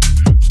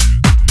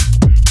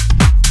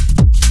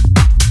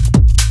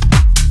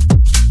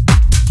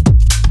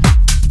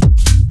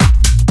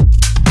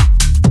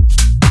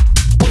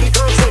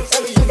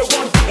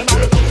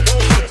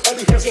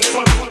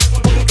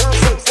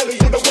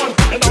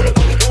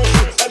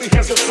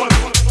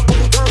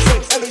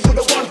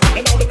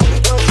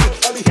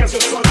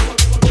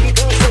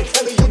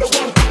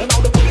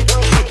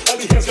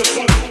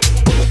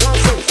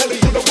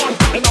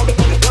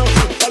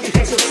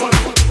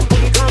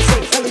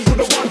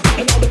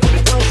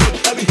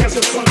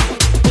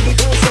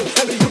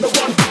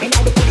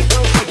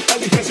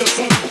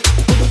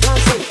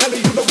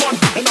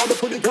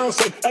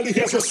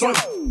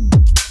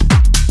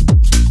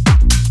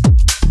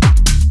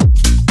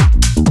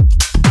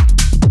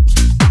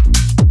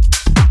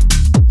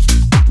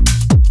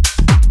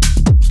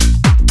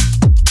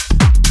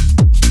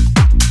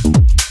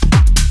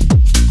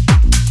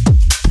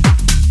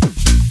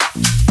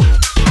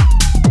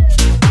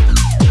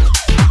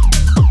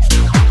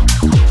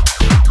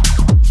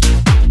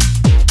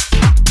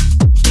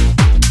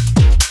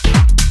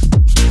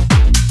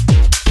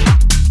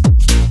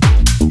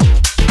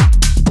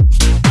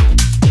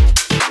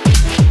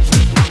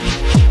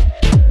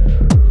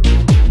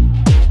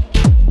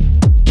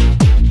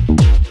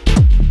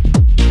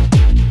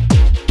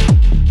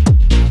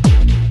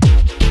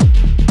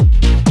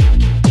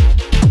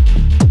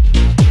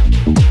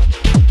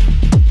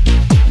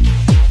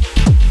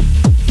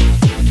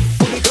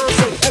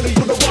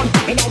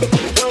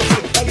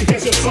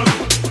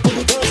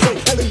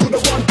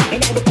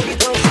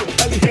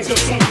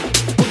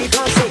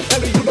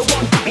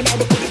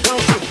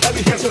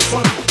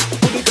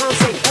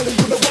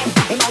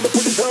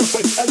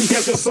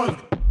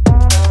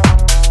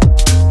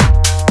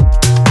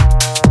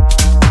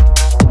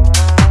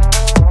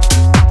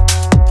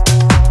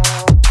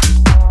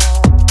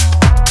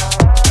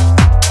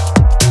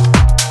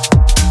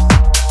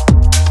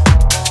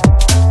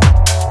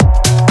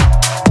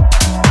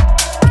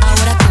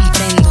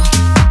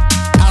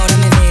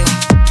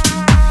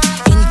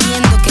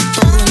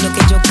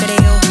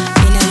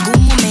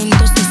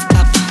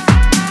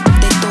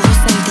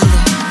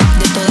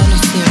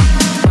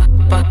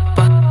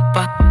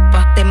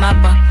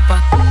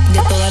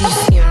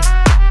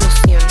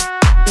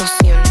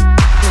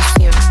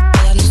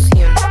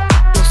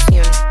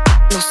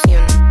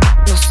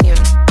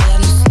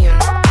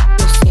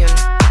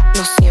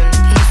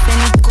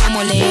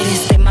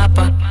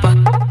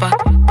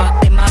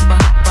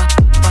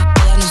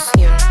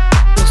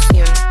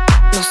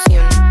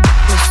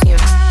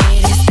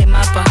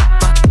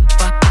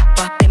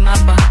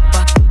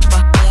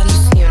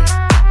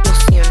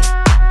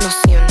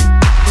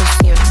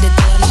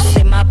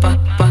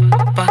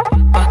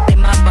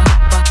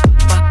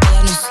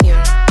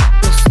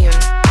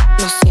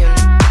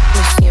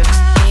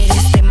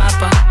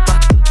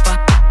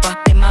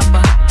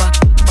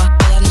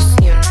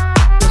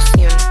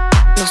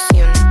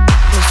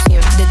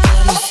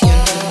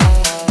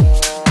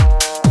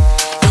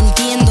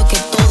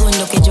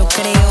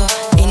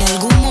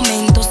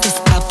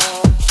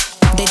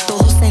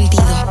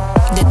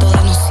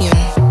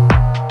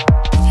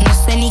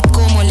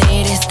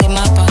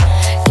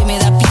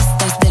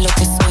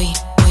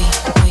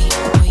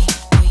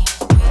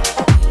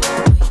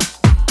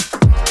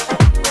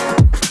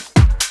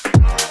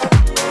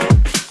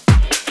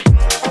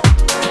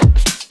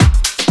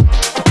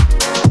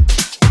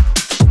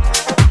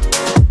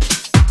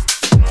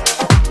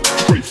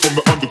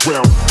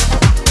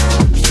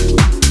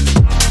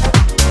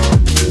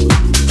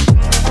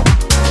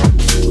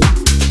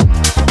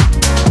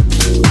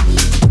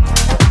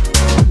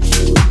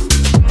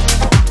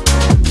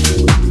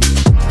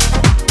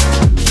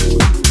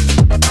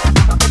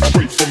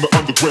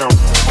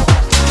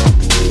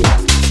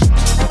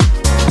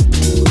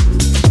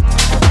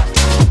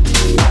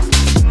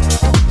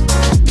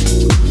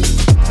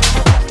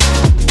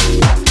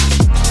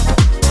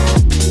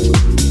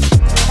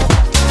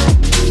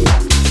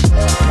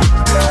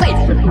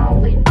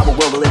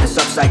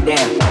 upside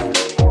down.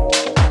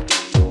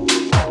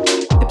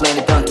 They're playing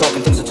it done,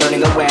 talking, things are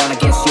turning around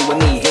against you and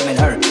me, him and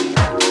her.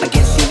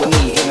 Against you and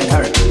me, him and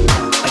her.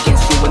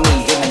 Against you and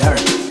me, him and her.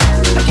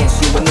 Against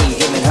you and me,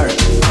 him and her.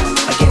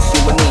 Against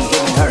you and me,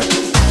 him and her.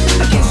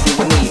 Against you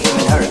and me, him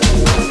and her.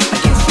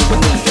 Against you and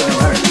me, him and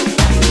her.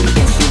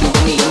 Against you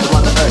and me, you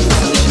on the earth. The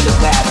solution to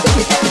laugh, they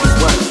get after these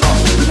words.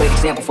 You made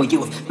example for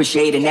youth.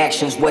 Appreciate in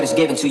actions what is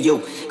given to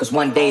you. Cause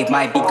one day it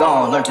might be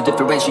gone. Learn to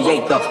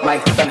differentiate the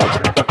right from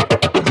the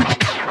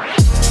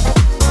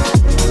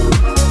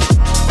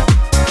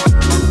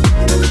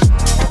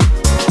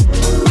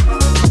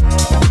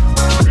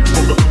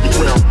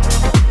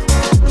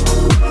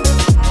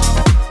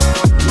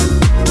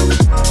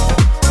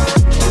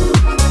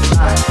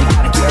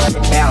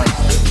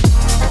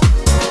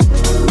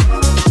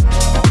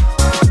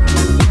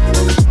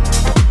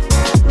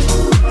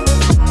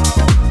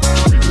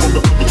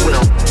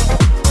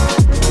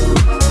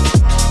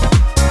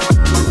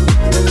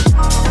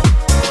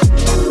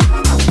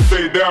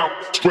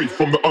straight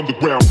from the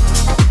underground.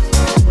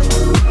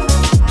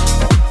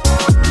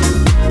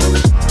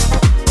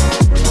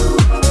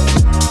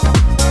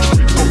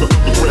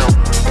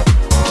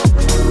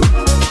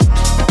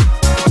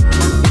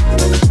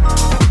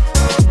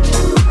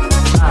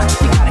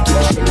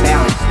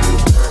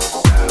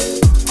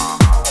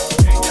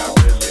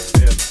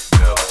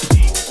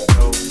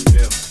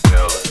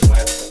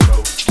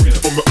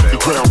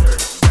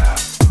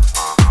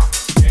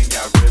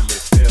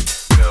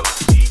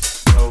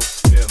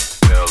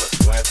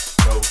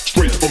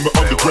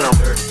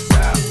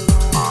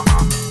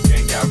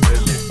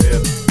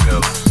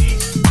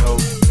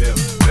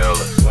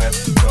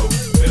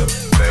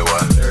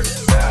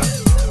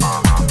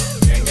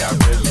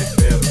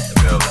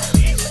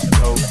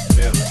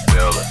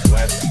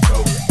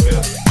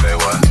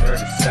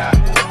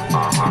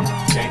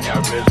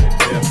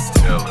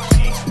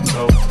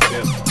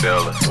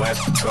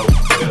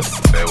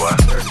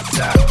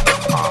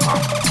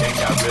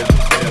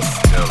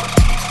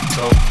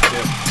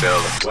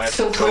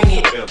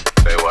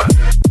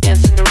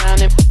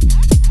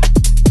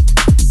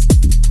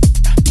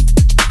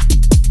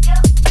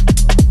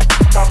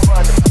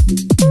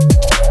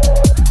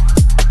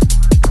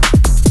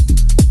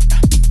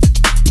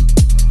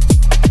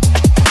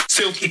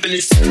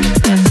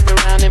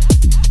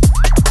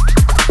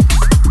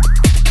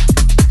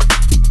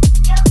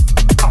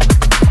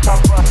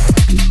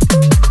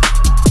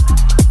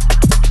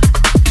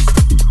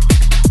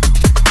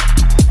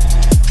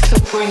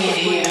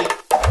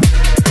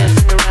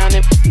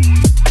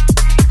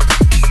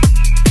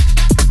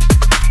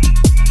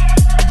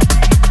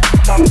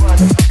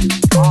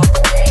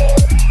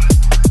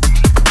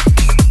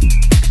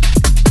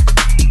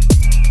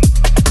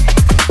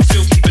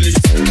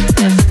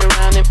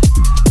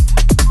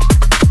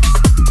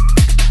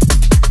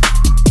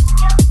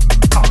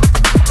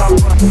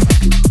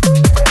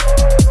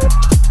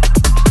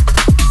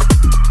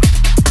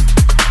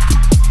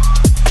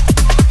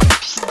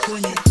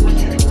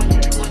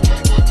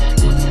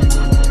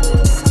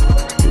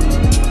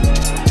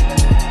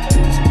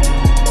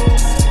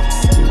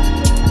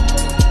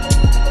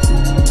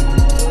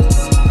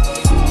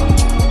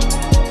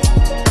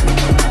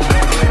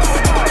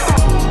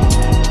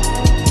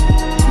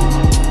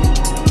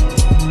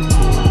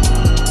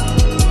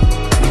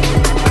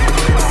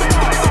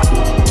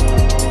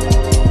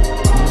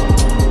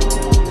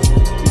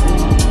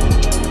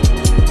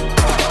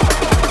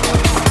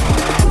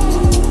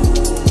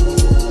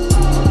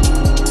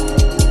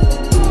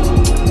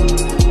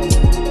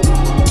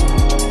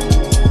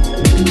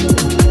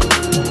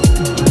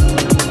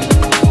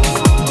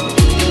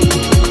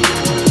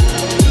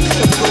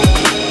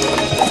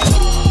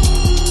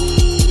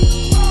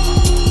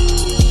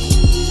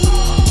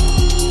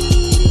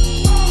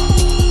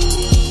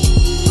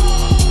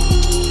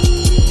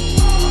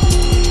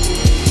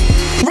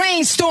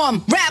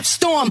 Rap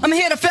storm, I'm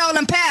here to fail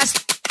and pass.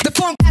 The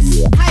funk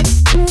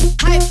hype.